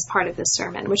using as part of this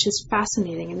sermon, which is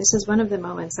fascinating. And this is one of the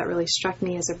moments that really struck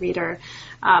me as a reader,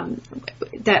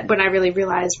 that when I really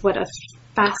realized what a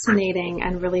fascinating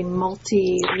and really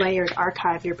multi-layered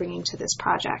archive you're bringing to this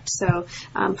project. So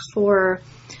for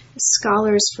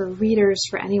scholars, for readers,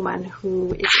 for anyone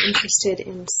who is interested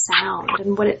in sound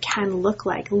and what it can look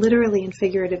like, literally and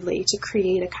figuratively, to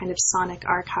create a kind of sonic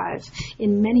archive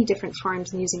in many different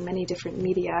forms and using many different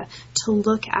media to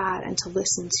look at and to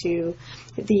listen to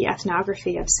the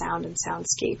ethnography of sound and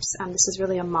soundscapes. This is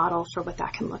really a model for what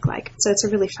that can look like. So it's a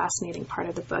really fascinating part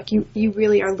of the book. You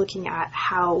really are looking at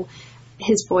how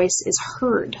his voice is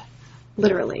heard,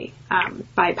 literally,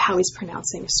 by how he's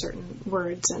pronouncing certain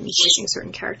words and voicing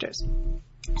certain characters.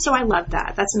 So I love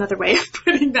that. That's another way of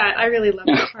putting that. I really love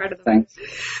that part of the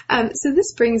book. So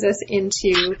this brings us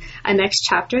into a next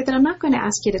chapter that I'm not going to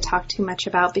ask you to talk too much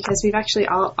about because we've actually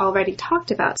already talked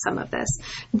about some of this.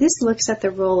 This looks at the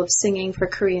role of singing for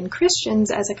Korean Christians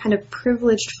as a kind of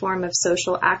privileged form of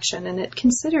social action, and it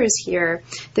considers here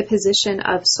the position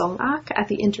of songak at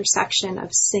the intersection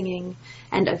of singing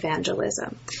and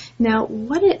evangelism. Now,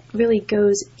 what it really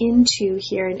goes into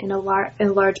here in a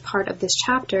large part of this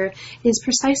chapter is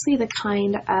precisely the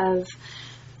kind of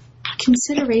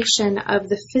consideration of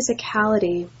the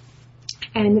physicality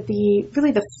and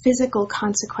the physical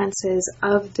consequences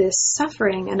of this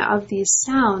suffering and of these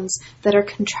sounds that are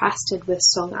contrasted with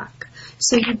songak.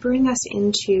 So you bring us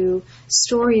into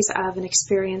stories of and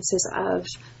experiences of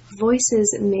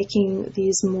voices making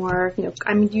these more,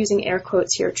 I'm using air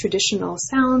quotes here, traditional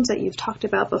sounds that you've talked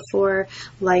about before,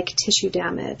 like tissue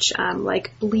damage,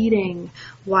 like bleeding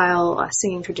while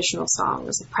singing traditional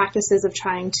songs, practices of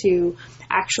trying to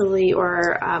actually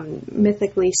or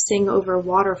mythically sing over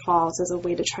waterfalls as a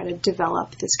way to try to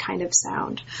develop this kind of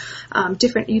sound.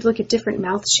 You look at different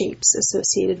mouth shapes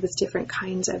associated with different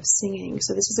kinds of singing.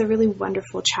 So this is a really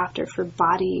wonderful chapter for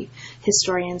body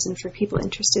historians and for people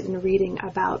interested in reading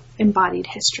about embodied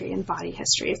history and body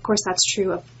history. Of course, that's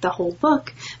true of the whole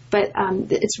book, but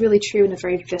it's really true in a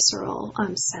very visceral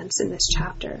sense in this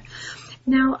chapter.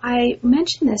 Now, I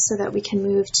mention this so that we can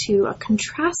move to a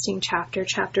contrasting chapter,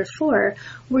 chapter 4,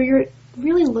 where you're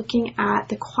really looking at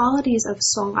the qualities of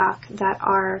songak that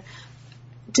are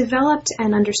developed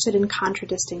and understood in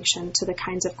contradistinction to the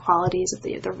kinds of qualities of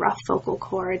the rough vocal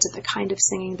cords, of the kind of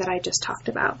singing that I just talked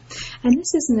about. And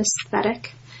this is an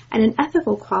aesthetic and an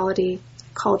ethical quality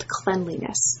called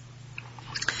cleanliness.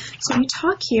 So we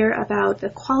talk here about the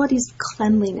qualities of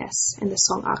cleanliness in the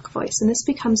songak voice, and this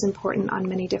becomes important on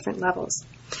many different levels.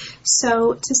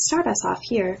 So to start us off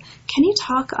here, can you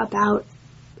talk about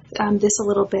this a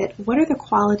little bit? What are the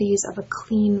qualities of a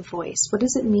clean voice? What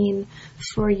does it mean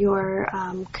for your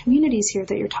communities here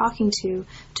that you're talking to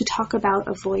talk about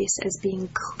a voice as being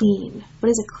clean? What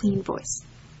is a clean voice?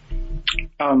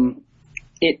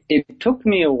 It took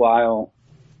me a while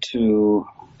to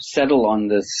settle on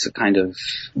this kind of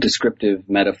descriptive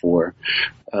metaphor,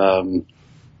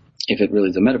 if it really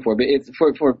is a metaphor. But it's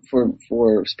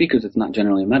for speakers, it's not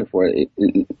generally a metaphor.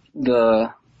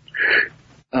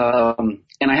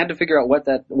 And I had to figure out what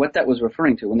that was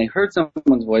referring to. When they heard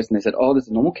someone's voice and they said, "Oh, this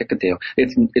is 너무 깨끗해요.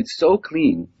 It's so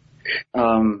clean."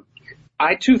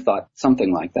 I too thought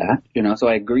something like that, so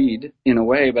I agreed in a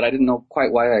way, but I didn't know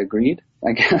quite why I agreed,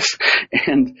 I guess.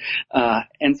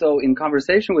 And so in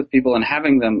conversation with people and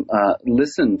having them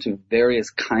listen to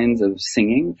various kinds of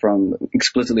singing, from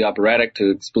explicitly operatic to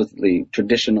explicitly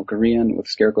traditional Korean with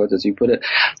scare quotes, as you put it,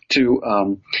 to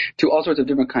all sorts of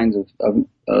different kinds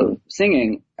of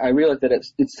singing, I realized that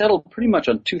it's settled pretty much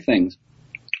on two things.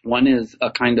 One is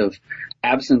a kind of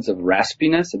absence of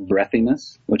raspiness, of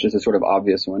breathiness, which is a sort of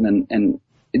obvious one, and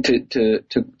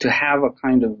to have a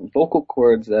kind of vocal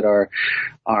cords that are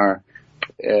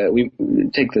we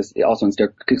take this also in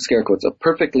scare quotes, of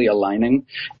perfectly aligning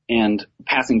and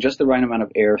passing just the right amount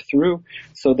of air through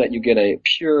so that you get a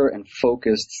pure and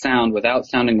focused sound without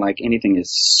sounding like anything is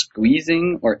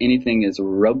squeezing or anything is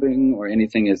rubbing or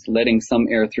anything is letting some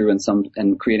air through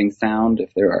and creating sound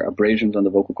if there are abrasions on the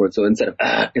vocal cord. So instead of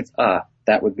it's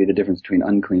that would be the difference between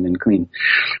unclean and clean.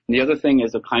 And the other thing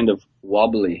is a kind of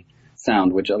wobbly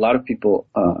sound, which a lot of people,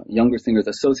 younger singers,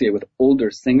 associate with older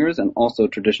singers and also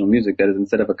traditional music. That is,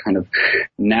 instead of a kind of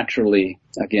naturally,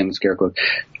 again, scare quote,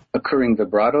 occurring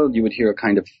vibrato, you would hear a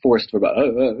kind of forced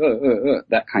vibrato,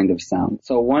 that kind of sound.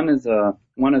 So one is a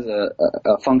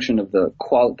function of the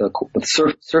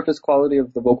surface quality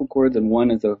of the vocal cords, and one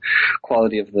is a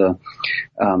quality of the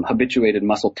habituated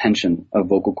muscle tension of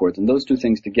vocal cords. And those two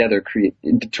things together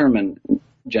determine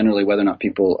generally whether or not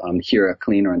people hear a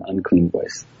clean or an unclean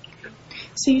voice.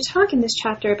 So you talk in this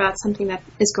chapter about something that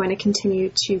is going to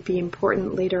continue to be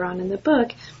important later on in the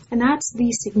book, and that's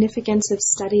the significance of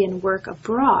study and work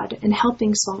abroad in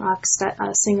helping Seongak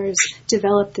singers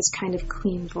develop this kind of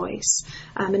clean voice.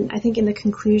 And I think in the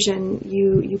conclusion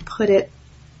you put it,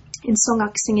 in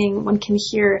Seongak singing, one can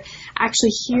actually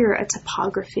hear a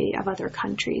topography of other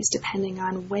countries depending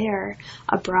on where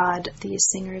abroad these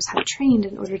singers have trained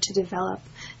in order to develop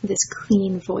this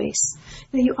clean voice.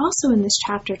 Now, you also in this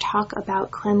chapter talk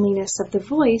about cleanliness of the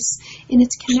voice in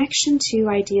its connection to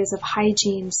ideas of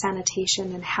hygiene,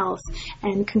 sanitation, and health,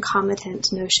 and concomitant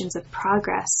notions of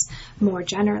progress more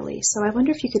generally. So I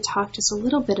wonder if you could talk just a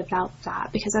little bit about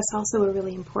that, because that's also a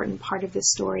really important part of the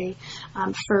story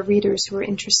for readers who are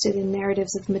interested in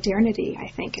narratives of modernity, I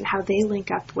think, and how they link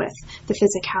up with the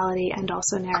physicality and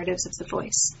also narratives of the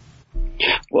voice.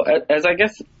 Well, as I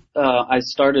guess I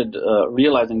started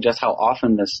realizing just how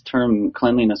often this term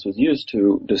cleanliness was used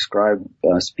to describe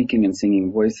speaking and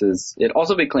singing voices, it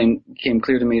also became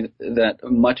clear to me that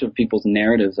much of people's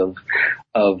narratives of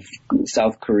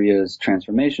South Korea's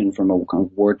transformation from a kind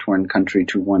of war-torn country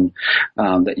to one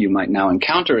that you might now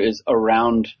encounter is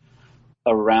around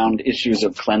issues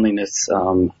of cleanliness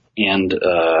and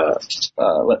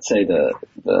let's say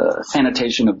the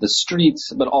sanitation of the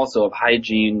streets, but also of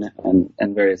hygiene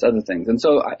and various other things. And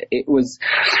so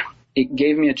it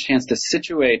gave me a chance to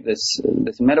situate this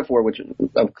metaphor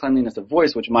of cleanliness of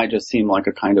voice, which might just seem like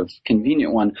a kind of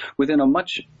convenient one, within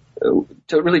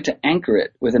to anchor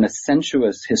it within a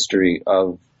sensuous history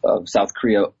of South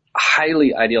Korea,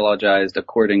 highly ideologized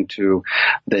according to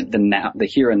the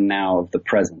here and now of the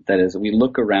present. That is, we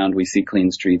look around, we see clean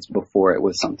streets. Before it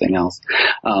was something else.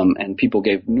 And people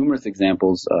gave numerous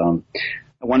examples.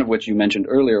 One of which you mentioned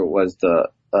earlier was the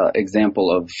example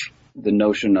of the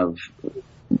notion of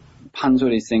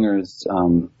pansori singers.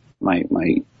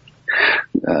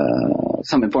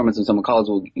 Some informants and some colleagues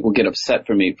will get upset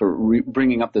for me for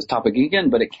bringing up this topic again,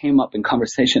 but it came up in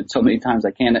conversation so many times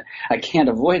I can't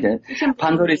avoid it.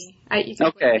 Pansori,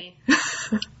 okay.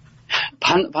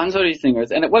 Pansori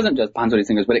singers, and it wasn't just pansori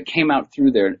singers, but it came out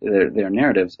through their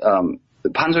narratives. The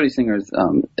pansori singers,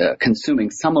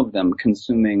 some of them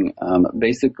consuming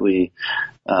basically.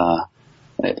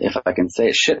 If I can say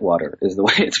it, shit water is the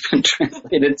way it's been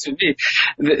translated to me.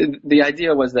 The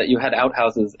idea was that you had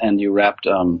outhouses and you wrapped,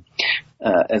 there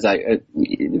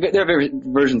are various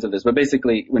versions of this, but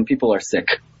basically when people are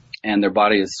sick and their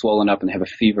body is swollen up and they have a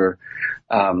fever,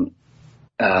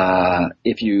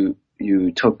 if you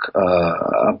took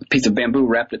a piece of bamboo,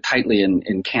 wrapped it tightly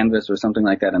in canvas or something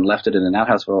like that, and left it in an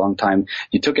outhouse for a long time.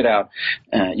 You took it out,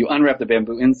 you unwrapped the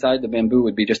bamboo. Inside the bamboo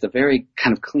would be just a very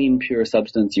kind of clean, pure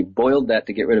substance. You boiled that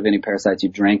to get rid of any parasites. You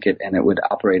drank it, and it would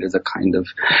operate as a kind of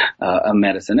a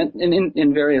medicine. And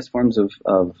in various forms of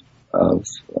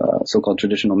so-called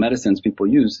traditional medicines, people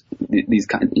use these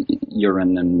kind of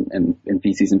urine and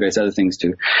feces and various other things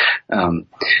to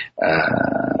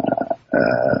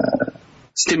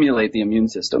stimulate the immune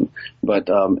system. But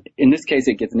in this case,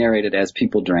 it gets narrated as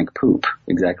people drank poop,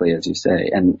 exactly as you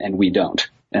say, and we don't.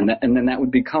 And then that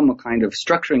would become a kind of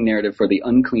structuring narrative for the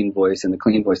unclean voice and the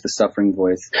clean voice, the suffering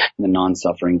voice and the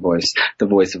non-suffering voice, the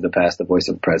voice of the past, the voice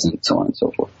of the present, so on and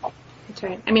so forth. That's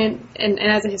right. I mean, and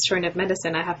as a historian of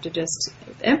medicine, I have to just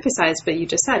emphasize what you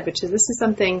just said, which is this is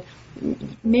something,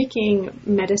 making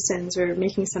medicines or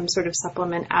making some sort of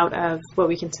supplement out of what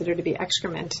we consider to be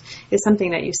excrement is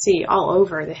something that you see all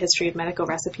over the history of medical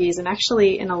recipes and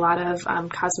actually in a lot of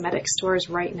cosmetic stores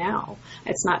right now.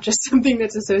 It's not just something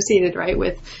that's associated, right,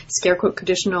 with scare quote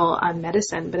traditional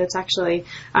medicine, but it's actually,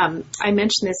 I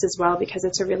mention this as well because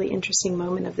it's a really interesting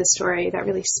moment of the story that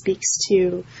really speaks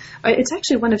to, it's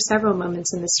actually one of several moments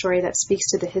moments in the story that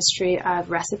speaks to the history of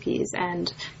recipes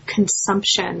and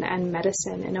consumption and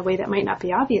medicine in a way that might not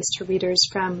be obvious to readers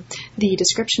from the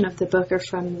description of the book or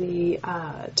from the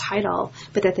title,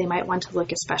 but that they might want to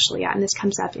look especially at. And this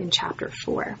comes up in chapter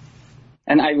 4.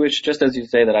 And I wish, just as you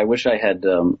say that, I wish I had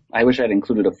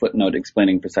included a footnote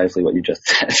explaining precisely what you just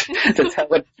said.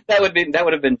 that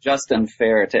would have been just and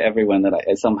fair to everyone. That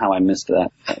I missed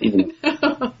that. Even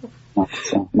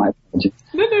so, my apologies.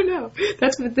 No.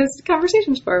 That's what this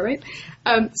conversation's for, right?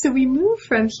 So we move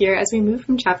from here, as we move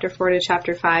from chapter 4 to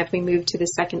chapter 5, we move to the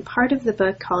second part of the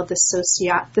book called the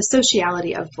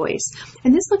sociality of voice.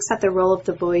 And this looks at the role of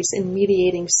the voice in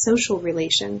mediating social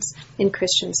relations in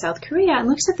Christian South Korea and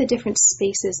looks at the different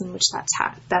spaces in which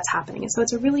that's happening. And so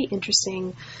it's a really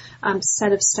interesting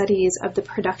set of studies of the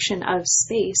production of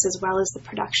space as well as the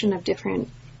production of different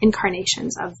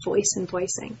incarnations of voice and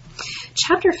voicing.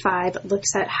 Chapter 5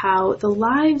 looks at how the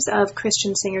lives of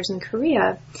Christian singers in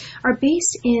Korea are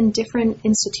based in different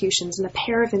institutions, and a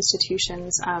pair of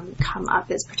institutions come up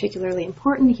as particularly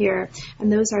important here,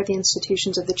 and those are the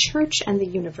institutions of the church and the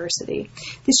university.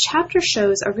 This chapter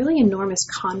shows a really enormous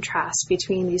contrast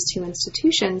between these two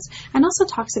institutions and also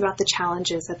talks about the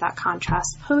challenges that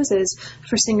contrast poses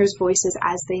for singers' voices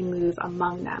as they move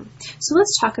among them. So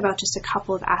let's talk about just a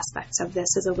couple of aspects of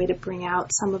this as a way to bring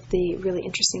out some of the really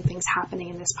interesting things happening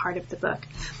in this part of the book.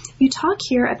 You talk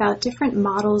here about different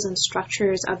models and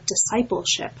structures of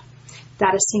discipleship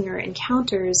that a singer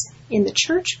encounters in the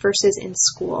church versus in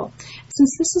school.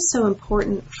 Since this is so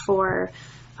important for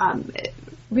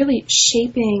really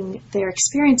shaping their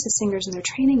experience as singers and their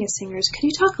training as singers, could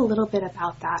you talk a little bit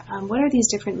about that? What are these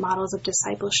different models of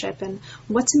discipleship, and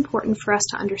what's important for us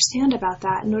to understand about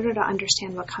that in order to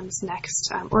understand what comes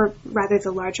next, or rather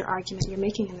the larger argument you're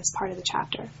making in this part of the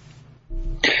chapter?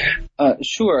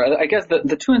 Sure. I guess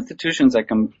the two institutions I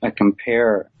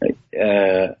compare,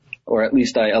 or at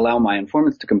least I allow my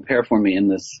informants to compare for me in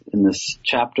this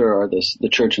chapter, are the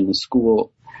church and the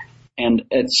school. And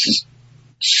it's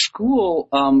school,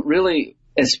 really,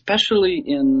 especially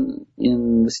in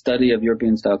the study of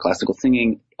European-style classical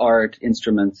singing, art,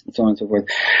 instruments, and so on and so forth,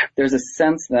 there's a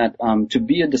sense that to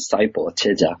be a disciple, a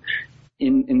제자,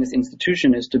 in this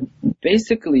institution is to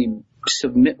basically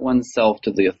submit oneself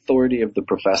to the authority of the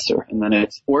professor. And then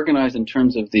it's organized in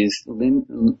terms of these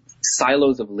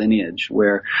silos of lineage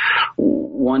where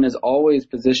one is always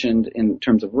positioned in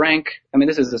terms of rank. I mean,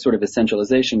 this is a sort of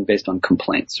essentialization based on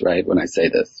complaints, right, when I say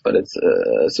this, but it's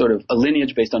sort of a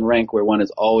lineage based on rank where one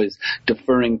is always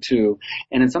deferring to,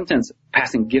 and in some sense,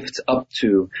 passing gifts up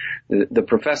to the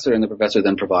professor, and the professor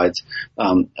then provides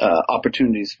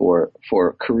opportunities for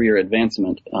career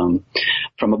advancement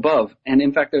from above. And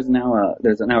in fact, there's now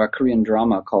a Korean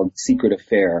drama called Secret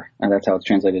Affair, and that's how it's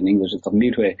translated in English. It's called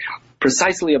Midway,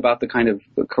 precisely about the kind of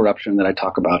corruption that I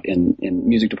talk about in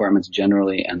music departments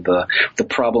generally, and the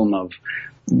problem of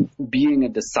being a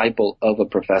disciple of a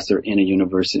professor in a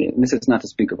university. And this is not to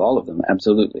speak of all of them,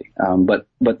 absolutely, but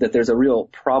that there's a real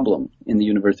problem in the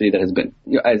university that has been,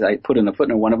 as I put in a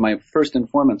footnote, one of my first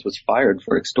informants was fired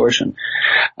for extortion,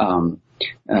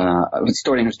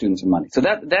 extorting her students of money. So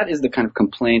that is the kind of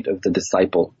complaint of the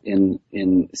disciple in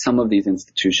some of these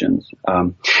institutions.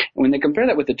 When they compare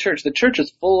that with the church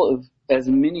is full of as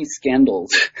many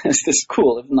scandals as the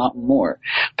school, if not more.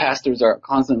 Pastors are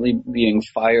constantly being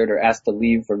fired or asked to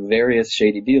leave for various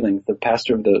shady dealings. The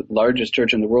pastor of the largest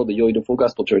church in the world, the Yoido Full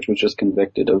Gospel Church, was just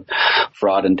convicted of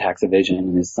fraud and tax evasion,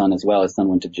 and his son as well. His son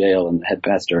went to jail, and the head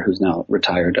pastor, who's now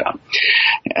retired,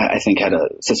 I think had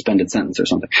a suspended sentence or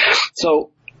something.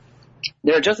 So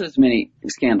there are just as many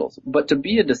scandals, but to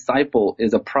be a disciple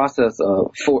is a process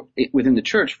within the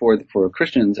church for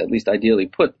Christians, at least ideally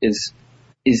put, is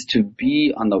to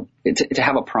be to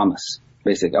have a promise,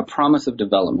 basically, a promise of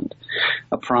development,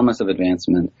 a promise of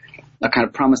advancement, a kind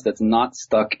of promise that's not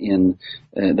stuck in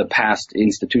the past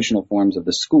institutional forms of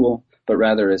the school, but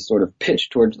rather is sort of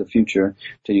pitched towards the future,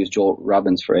 to use Joel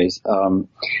Robbins' phrase.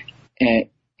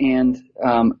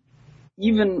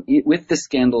 Even with the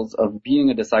scandals of being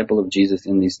a disciple of Jesus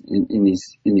in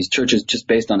these churches, just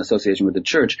based on association with the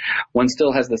church, one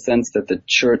still has the sense that the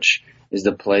church is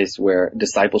the place where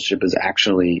discipleship is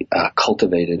actually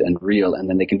cultivated and real, and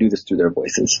then they can do this through their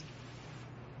voices.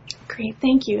 Great,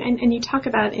 thank you. And you talk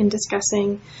about, in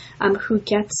discussing who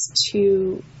gets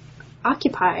to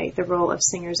occupy the role of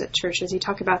singers at churches, you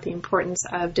talk about the importance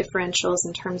of differentials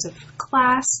in terms of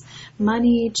class,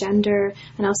 money, gender,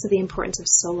 and also the importance of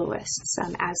soloists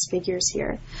as figures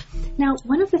here. Now,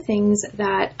 one of the things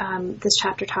that this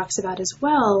chapter talks about as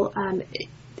well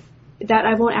that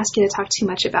I won't ask you to talk too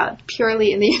much about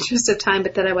purely in the interest of time,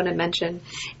 but that I want to mention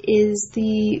is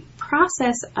the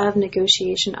process of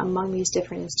negotiation among these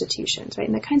different institutions, right?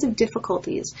 And the kinds of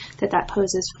difficulties that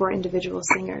poses for individual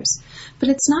singers. But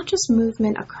it's not just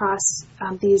movement across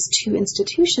these two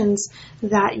institutions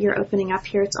that you're opening up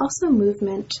here. It's also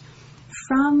movement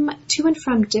to and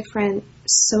from different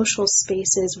social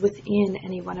spaces within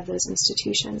any one of those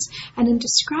institutions. And in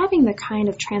describing the kind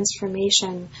of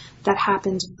transformation that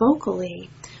happens vocally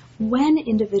when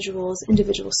individual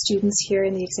students here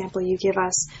in the example you give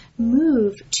us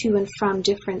move to and from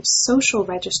different social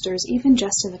registers, even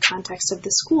just in the context of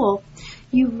the school,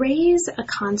 you raise a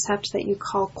concept that you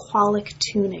call qualic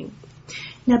tuning.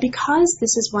 Now, because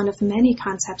this is one of many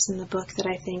concepts in the book that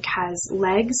I think has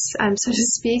legs, so to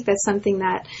speak, that's something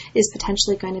that is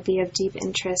potentially going to be of deep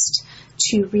interest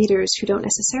to readers who don't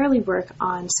necessarily work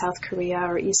on South Korea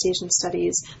or East Asian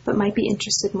studies, but might be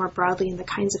interested more broadly in the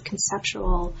kinds of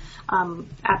conceptual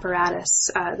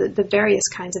apparatus, the various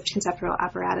kinds of conceptual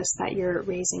apparatus that you're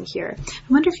raising here.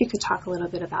 I wonder if you could talk a little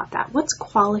bit about that. What's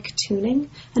qualic tuning,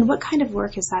 and what kind of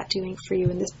work is that doing for you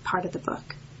in this part of the book?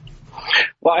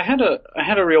 Well, I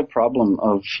had a real problem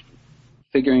of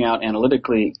figuring out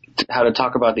analytically how to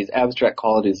talk about these abstract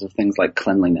qualities of things like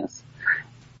cleanliness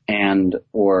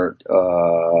or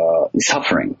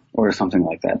suffering or something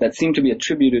like that seem to be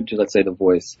attributed to, let's say, the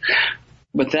voice.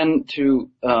 But then to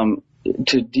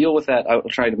deal with that, I will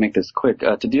try to make this quick,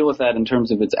 to deal with that in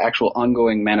terms of its actual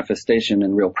ongoing manifestation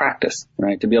in real practice,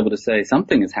 right? To be able to say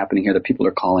something is happening here that people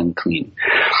are calling clean.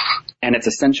 And it's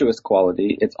a sensuous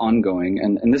quality, it's ongoing,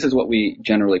 and this is what we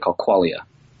generally call qualia.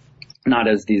 Not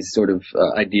as these sort of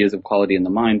ideas of quality in the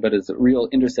mind, but as real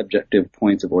intersubjective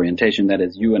points of orientation. That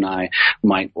is, you and I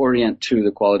might orient to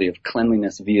the quality of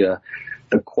cleanliness via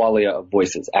the qualia of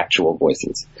voices, actual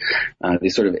voices,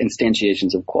 these sort of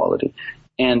instantiations of quality.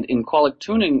 And in qualic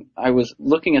tuning, I was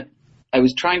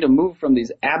trying to move from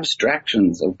these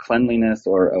abstractions of cleanliness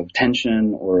or of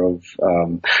tension or of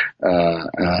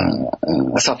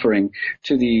suffering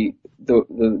to the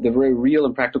very real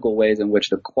and practical ways in which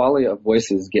the qualia of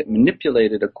voices get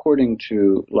manipulated according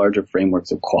to larger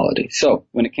frameworks of quality. So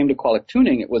when it came to qualic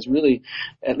tuning, it was really,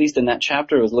 at least in that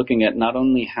chapter, it was looking at not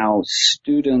only how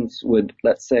students would,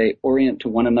 let's say, orient to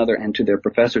one another and to their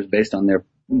professors based on their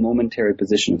momentary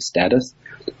position of status,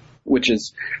 which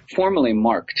is formally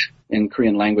marked in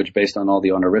Korean language based on all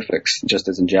the honorifics, just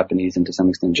as in Japanese and to some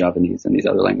extent Javanese and these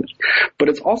other languages. But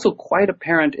it's also quite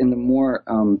apparent in the more,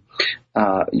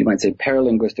 you might say,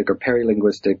 paralinguistic or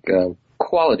perilinguistic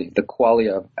quality, the quality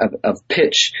of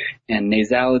pitch and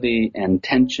nasality and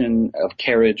tension of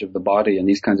carriage of the body and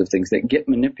these kinds of things that get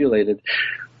manipulated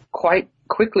quite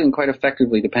quickly and quite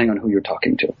effectively depending on who you're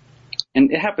talking to. And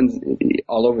it happens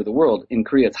all over the world. In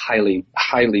Korea, it's highly,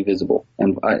 highly visible,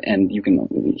 and you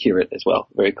can hear it as well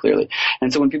very clearly.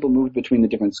 And so when people moved between the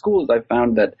different schools, I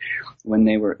found that when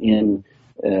they were in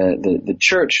the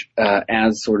church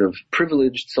as sort of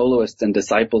privileged soloists and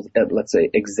disciples, let's say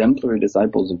exemplary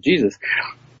disciples of Jesus,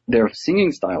 their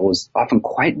singing style was often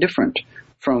quite different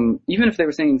from, even if they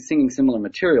were singing similar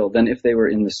material, than if they were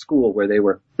in the school where they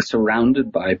were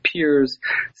surrounded by peers,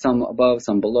 some above,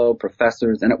 some below,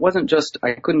 professors. And it wasn't just,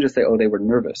 I couldn't just say, oh, they were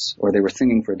nervous or they were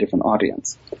singing for a different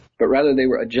audience, but rather they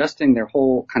were adjusting their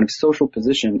whole kind of social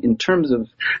position in terms of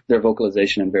their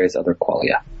vocalization and various other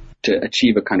qualia to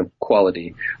achieve a kind of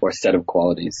quality or set of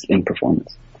qualities in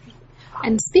performance.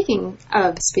 And speaking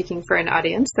of speaking for an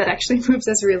audience, that actually moves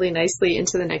us really nicely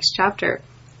into the next chapter.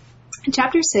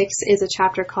 Chapter 6 is a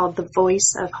chapter called The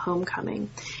Voice of Homecoming,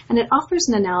 and it offers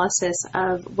an analysis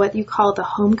of what you call the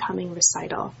homecoming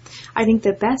recital. I think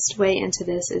the best way into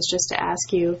this is just to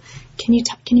ask you, can you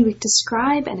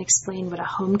describe and explain what a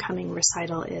homecoming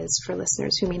recital is for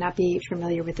listeners who may not be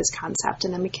familiar with this concept,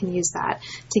 and then we can use that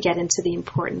to get into the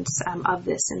importance of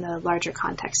this in the larger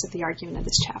context of the argument of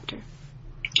this chapter.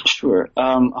 Sure.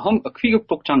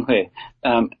 귀국복장회,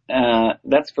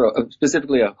 that's for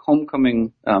specifically a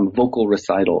homecoming vocal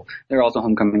recital. There are also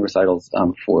homecoming recitals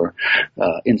for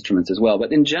instruments as well.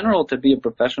 But in general, to be a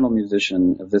professional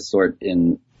musician of this sort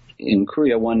in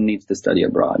Korea, one needs to study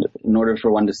abroad. In order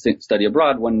for one to study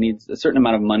abroad, one needs a certain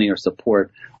amount of money or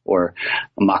support or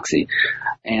moxie.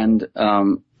 And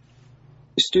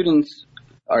students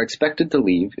are expected to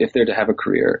leave if they're to have a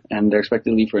career, and they're expected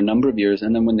to leave for a number of years,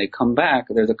 and then when they come back,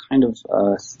 there's a kind of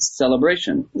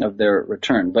celebration of their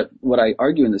return. But what I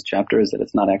argue in this chapter is that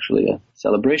it's not actually a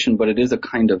celebration, but it is a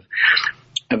kind of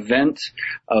event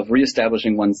of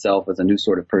reestablishing oneself as a new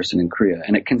sort of person in Korea,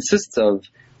 and it consists of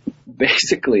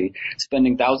basically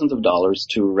spending thousands of dollars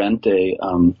to rent a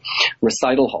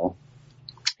recital hall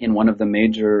in one of the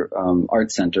major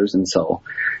art centers in Seoul,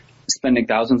 spending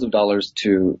thousands of dollars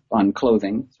on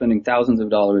clothing, spending thousands of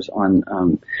dollars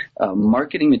on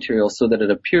marketing materials so that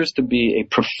it appears to be a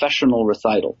professional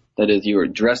recital. That is, you are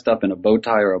dressed up in a bow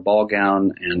tie or a ball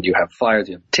gown, and you have flyers,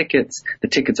 you have tickets. The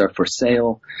tickets are for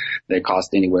sale. They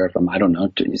cost anywhere from, I don't know,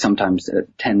 to sometimes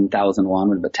 10,000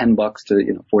 won, but $10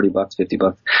 to $40,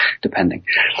 $50, depending.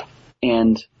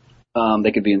 And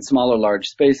they could be in small or large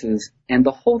spaces, and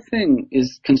the whole thing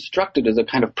is constructed as a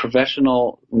kind of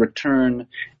professional return,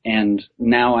 and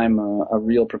now I'm a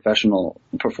real professional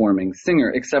performing singer,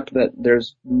 except that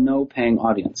there's no paying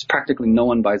audience. Practically no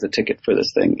one buys a ticket for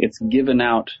this thing. It's given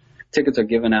out. Tickets are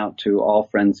given out to all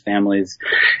friends, families,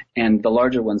 and the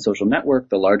larger one's social network,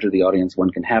 the larger the audience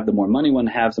one can have, the more money one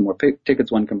has, the more tickets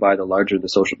one can buy, the larger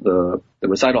the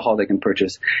recital hall they can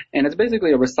purchase. And it's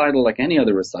basically a recital like any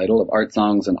other recital of art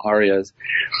songs and arias.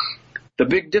 The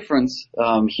big difference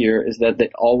here is that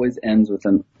it always ends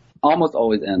almost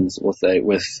always ends, we'll say,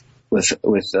 with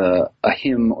a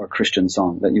hymn or Christian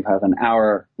song, that you have an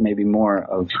hour, maybe more,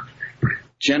 of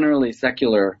generally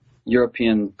secular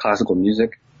European classical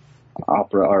music,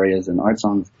 opera arias and art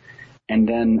songs. And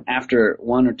then after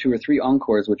one or two or three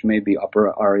encores, which may be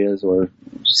opera arias or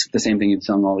the same thing you'd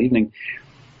sung all evening,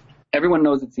 everyone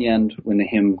knows it's the end when the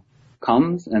hymn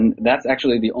comes, and that's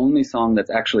actually the only song that's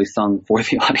actually sung for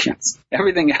the audience.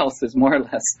 Everything else is more or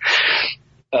less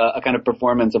a kind of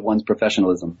performance of one's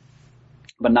professionalism,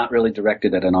 but not really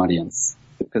directed at an audience,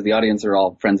 because the audience are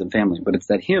all friends and family. But it's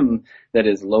that hymn that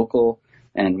is local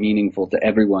and meaningful to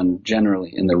everyone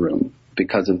generally in the room,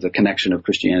 because of the connection of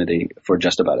Christianity for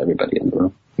just about everybody in the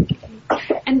room.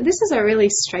 And this is a really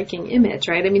striking image,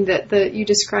 right? I mean, you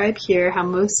describe here how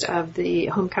most of the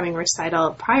homecoming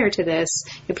recital prior to this,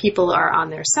 people are on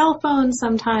their cell phones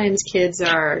sometimes, kids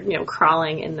are,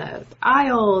 crawling in the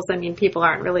aisles. I mean, people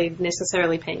aren't really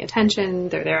necessarily paying attention.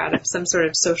 They're there out of some sort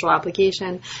of social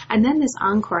obligation. And then this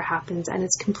encore happens, and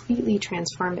it's completely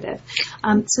transformative.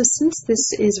 So since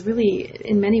this is really,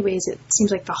 in many ways, it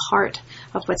seems like the heart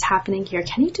of what's happening here,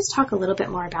 can you just talk a little bit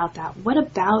more about that? What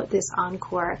about this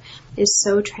encore is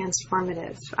so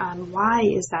transformative? Why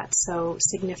is that so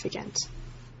significant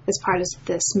as part of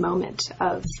this moment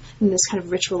in this kind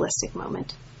of ritualistic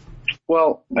moment?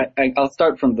 Well, I'll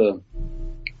start from the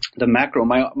macro.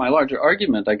 My larger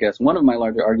argument, I guess, one of my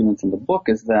larger arguments in the book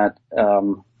is that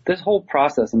this whole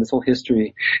process and this whole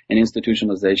history and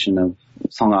institutionalization of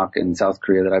Songak in South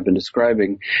Korea that I've been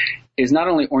describing is not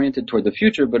only oriented toward the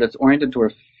future, but it's oriented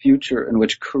toward a future in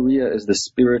which Korea is the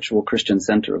spiritual Christian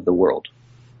center of the world,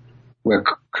 where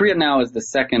Korea now is the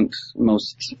second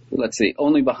most,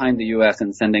 only behind the U.S.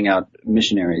 in sending out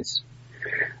missionaries.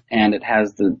 And it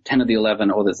has the 10 of the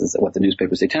 11, this is what the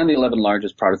newspapers say, 10 of the 11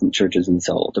 largest Protestant churches in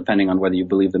Seoul, depending on whether you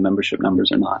believe the membership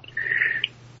numbers or not.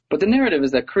 But the narrative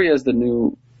is that Korea is the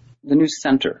new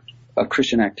center of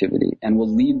Christian activity and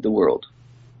will lead the world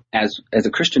as a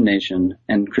Christian nation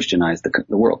and Christianize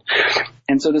the world.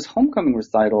 And so this homecoming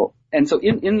recital, and so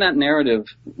in that narrative,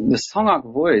 the Songak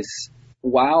voice,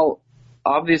 while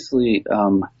obviously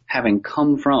having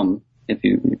come from, if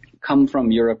you come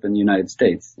from Europe and the United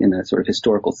States in a sort of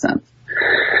historical sense,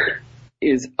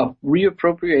 is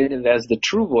reappropriated as the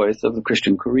true voice of the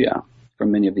Christian Korea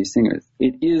from many of these singers.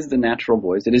 It is the natural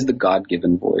voice, it is the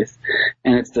God-given voice,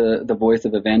 and it's the voice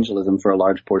of evangelism for a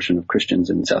large portion of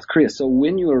Christians in South Korea. So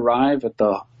when you arrive at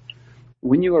the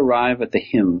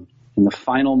hymn, in the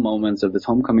final moments of this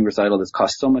homecoming recital that's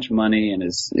cost so much money and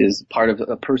is part of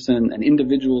an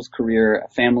individual's career, a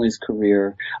family's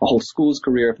career, a whole school's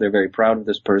career if they're very proud of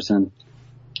this person.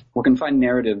 We can find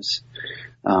narratives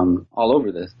all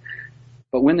over this.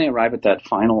 But when they arrive at that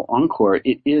final encore,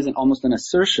 it is almost an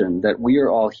assertion that we are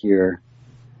all here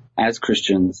as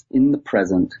Christians in the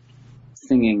present,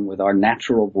 singing with our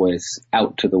natural voice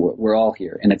out to the world. We're all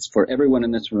here, and it's for everyone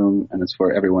in this room, and it's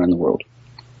for everyone in the world.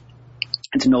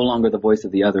 It's no longer the voice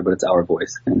of the other, but it's our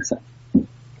voice, in a sense.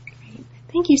 Great.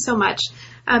 Thank you so much.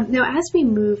 Now, as we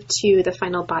move to the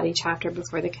final body chapter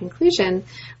before the conclusion,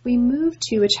 we move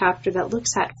to a chapter that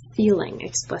looks at feeling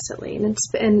explicitly. And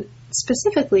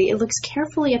specifically, it looks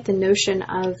carefully at the notion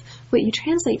of what you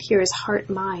translate here as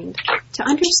heart-mind, to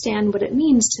understand what it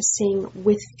means to sing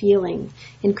with feeling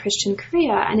in Christian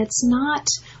Korea. And it's not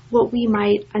what we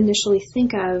might initially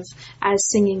think of as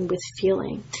singing with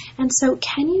feeling. And so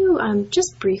can you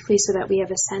just briefly, so that we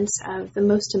have a sense of the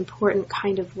most important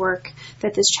kind of work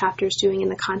that this chapter is doing in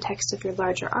the context of your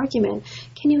larger argument,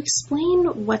 can you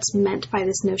explain what's meant by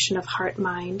this notion of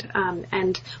heart-mind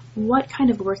and what kind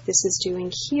of work this is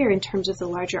doing here in terms of the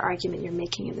larger argument you're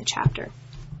making in the chapter?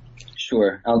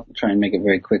 Sure. I'll try and make it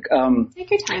very quick.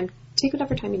 Take your time. Take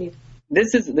whatever time you need.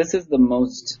 this is the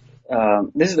most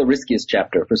this is the riskiest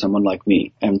chapter for someone like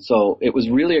me, and so it was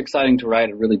really exciting to write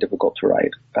and really difficult to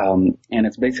write. And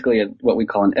it's basically what we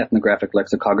call an ethnographic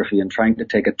lexicography, and trying to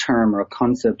take a term or a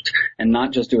concept and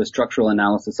not just do a structural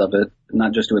analysis of it,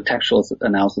 not just do a textual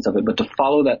analysis of it, but to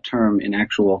follow that term in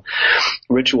actual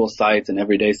ritual sites and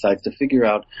everyday sites to figure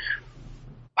out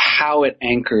how it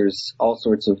anchors all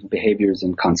sorts of behaviors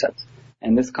and concepts.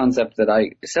 And this concept that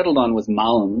I settled on was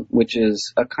malum, which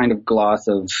is a kind of gloss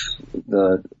of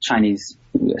the Chinese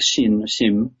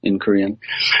shim in Korean,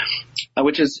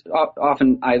 which is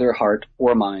often either heart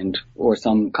or mind or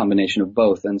some combination of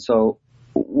both. And so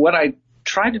what I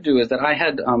tried to do is that I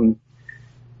had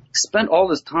spent all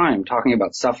this time talking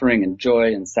about suffering and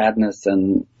joy and sadness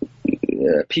and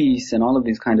peace and all of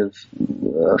these kind of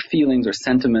feelings or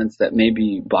sentiments that may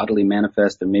be bodily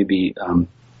manifest and may be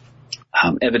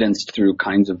evidenced through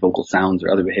kinds of vocal sounds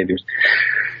or other behaviors.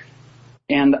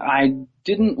 And I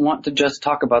didn't want to just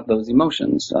talk about those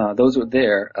emotions. Those were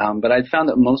there, but I found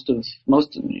that most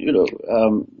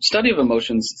study of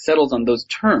emotions settles on those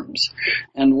terms.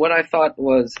 And what I thought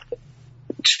was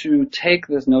to take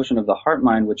this notion of the heart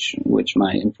mind, which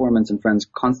my informants and friends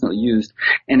constantly used,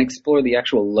 and explore the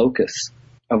actual locus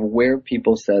of where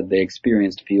people said they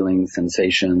experienced feelings,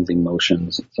 sensations,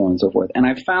 emotions, so on and so forth. And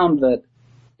I found that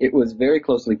it was very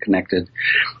closely connected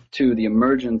to the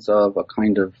emergence of a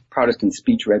kind of Protestant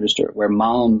speech register, where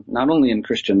malum, not only in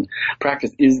Christian practice,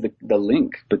 is the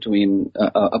link between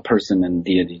a person and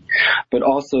deity, but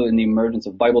also in the emergence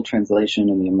of Bible translation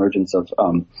and the emergence of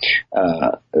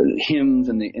hymns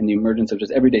and the emergence of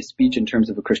just everyday speech in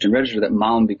terms of a Christian register, that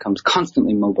malum becomes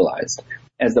constantly mobilized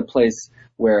as the place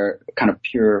where kind of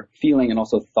pure feeling and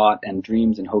also thought and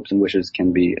dreams and hopes and wishes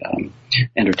can be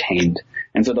entertained.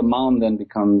 And so the malum then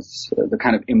becomes the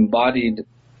kind of embodied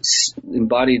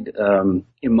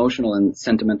emotional and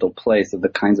sentimental place of the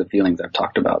kinds of feelings I've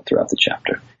talked about throughout the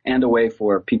chapter, and a way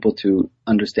for people to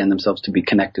understand themselves to be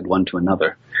connected one to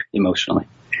another emotionally.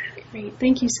 Great.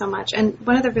 Thank you so much. And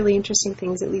one of the really interesting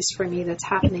things, at least for me, that's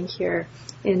happening here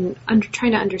in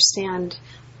trying to understand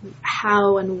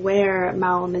how and where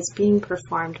malum is being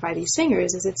performed by these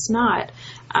singers is it's not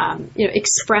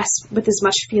expressed with as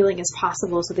much feeling as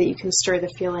possible so that you can stir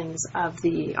the feelings of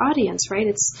the audience, right?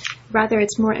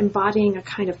 It's more embodying a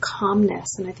kind of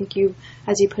calmness, and I think you,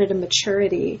 as you put it, a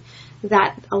maturity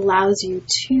that allows you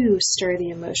to stir the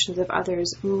emotions of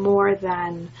others more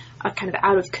than a kind of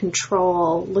out of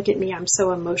control, look at me, I'm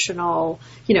so emotional,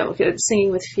 singing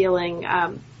with feeling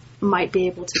might be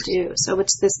able to do. So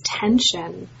it's this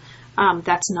tension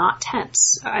that's not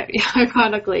tense,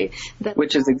 ironically.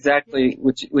 Which is exactly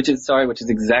what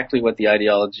the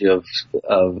ideology of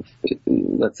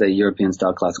let's say European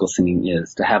style classical singing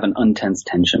is, to have an untense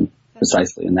tension,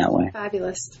 precisely in that way.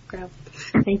 Fabulous.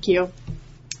 Thank you.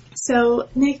 So,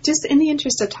 Nick, just in the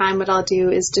interest of time, what I'll do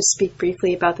is just speak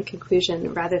briefly about the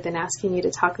conclusion rather than asking you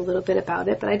to talk a little bit about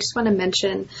it. But I just want to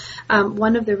mention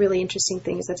one of the really interesting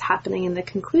things that's happening in the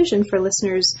conclusion for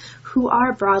listeners who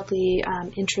are broadly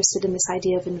interested in this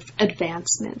idea of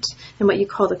advancement and what you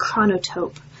call the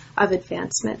chronotope of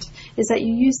advancement, is that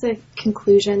you use the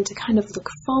conclusion to kind of look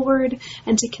forward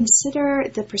and to consider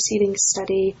the preceding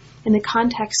study in the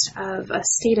context of a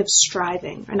state of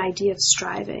striving, an idea of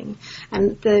striving,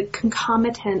 and the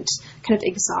concomitant kind of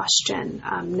exhaustion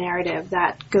narrative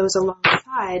that goes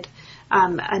alongside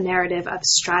a narrative of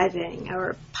striving,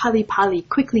 or pali,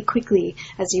 quickly,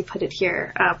 as you put it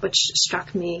here, which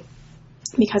struck me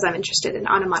because I'm interested in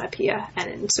onomatopoeia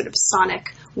and in sort of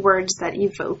sonic words that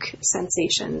evoke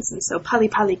sensations. And so pali,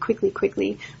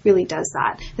 quickly really does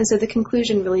that. And so the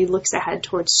conclusion really looks ahead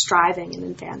towards striving and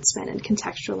advancement and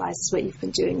contextualizes what you've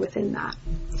been doing within that.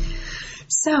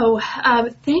 So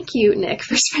thank you, Nick,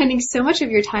 for spending so much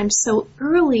of your time so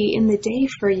early in the day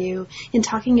for you in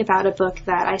talking about a book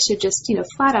that I should just,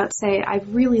 flat out say I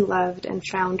really loved and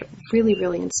found really,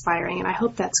 really inspiring. And I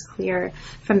hope that's clear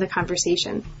from the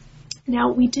conversation.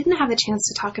 Now, we didn't have a chance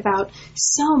to talk about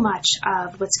so much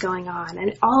of what's going on,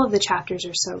 and all of the chapters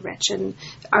are so rich and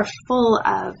are full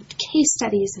of case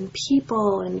studies and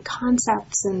people and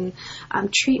concepts and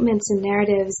treatments and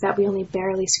narratives that we only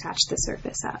barely scratched the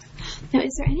surface of. Now,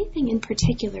 is there anything in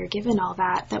particular, given all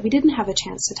that we didn't have a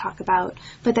chance to talk about,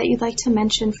 but that you'd like to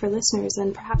mention for listeners,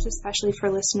 and perhaps especially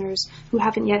for listeners who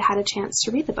haven't yet had a chance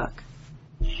to read the book?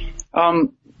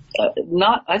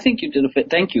 I think you did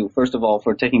thank you, first of all,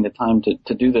 for taking the time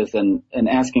to do this and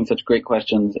asking such great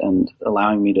questions and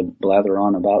allowing me to blather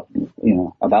on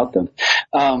about them.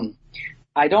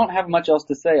 I don't have much else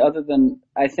to say other than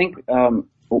I think,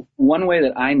 one way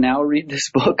that I now read this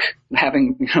book,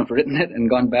 having written it and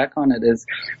gone back on it,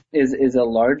 is a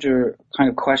larger kind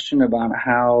of question about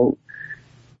how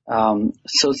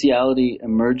sociality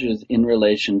emerges in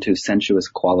relation to sensuous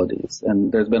qualities.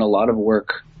 And there's been a lot of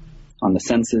work on the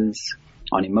senses,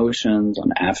 on emotions,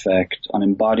 on affect, on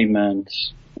embodiment,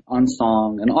 on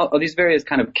song, and all these various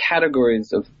kind of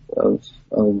categories of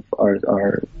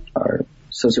our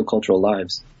sociocultural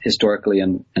lives, historically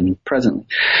and presently.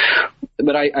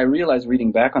 But I realized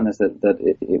reading back on this that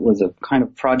it was a kind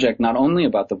of project not only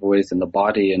about the voice and the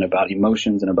body and about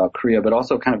emotions and about Kriya, but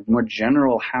also kind of more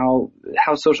general how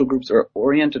social groups are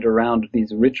oriented around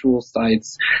these ritual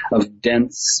sites of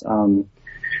dense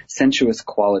sensuous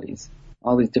qualities.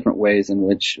 All these different ways in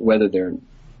which, whether they're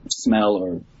smell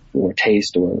or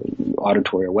taste or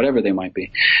auditory or whatever they might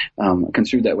be,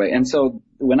 construed that way. And so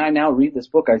when I now read this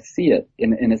book, I see it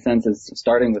in a sense as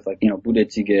starting with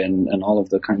budae-jjigae and all of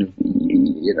the kind of,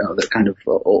 the kind of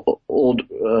old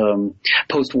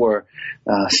post-war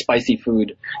spicy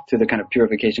food to the kind of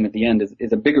purification at the end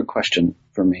is a bigger question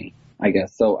for me, I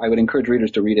guess. So I would encourage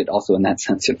readers to read it also in that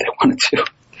sense if they wanted to.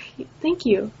 Thank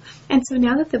you. And so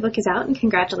now that the book is out, and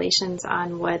congratulations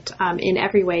on what in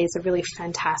every way is a really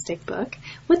fantastic book,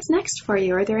 what's next for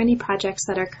you? Are there any projects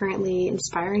that are currently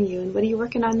inspiring you, and what are you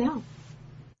working on now?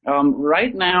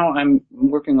 Right now I'm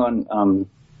working on,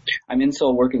 I'm in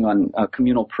Seoul working on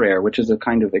communal prayer, which is a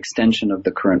kind of extension of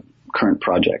the current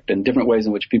project, and different ways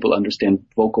in which people understand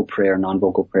vocal prayer,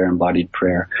 non-vocal prayer, embodied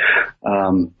prayer.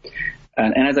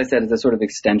 And as I said, it's a sort of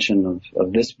extension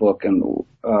of this book.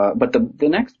 But the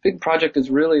next big project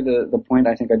is really the point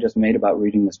I think I just made about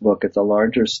reading this book. It's a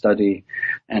larger study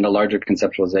and a larger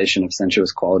conceptualization of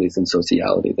sensuous qualities and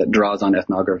sociality that draws on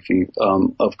ethnography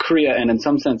of Kriya. And in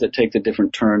some sense, it takes a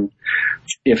different turn.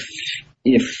 If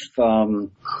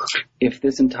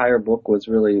this entire book was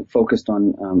really focused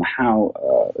on how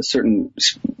a certain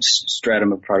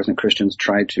stratum of Protestant Christians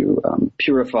try to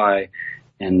purify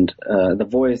and the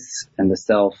voice and the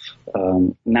self.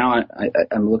 Now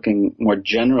I'm looking more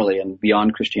generally and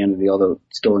beyond Christianity, although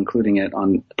still including it,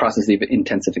 on the process of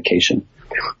intensification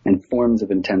and forms of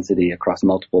intensity across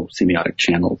multiple semiotic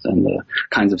channels and the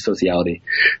kinds of sociality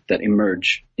that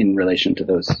emerge in relation to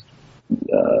those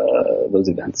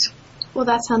events. Well,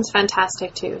 that sounds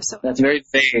fantastic, too. So that's very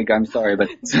vague. I'm sorry, but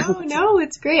no,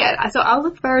 it's great. So I'll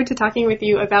look forward to talking with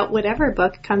you about whatever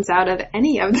book comes out of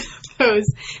any of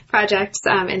those projects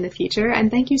in the future.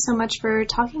 And thank you so much for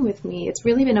talking with me. It's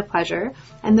really been a pleasure,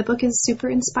 and the book is super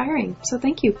inspiring. So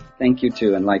thank you. Thank you,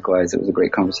 too, and likewise. It was a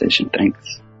great conversation.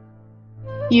 Thanks.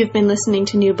 You've been listening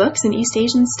to New Books in East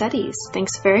Asian Studies.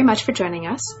 Thanks very much for joining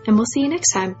us, and we'll see you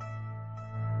next time.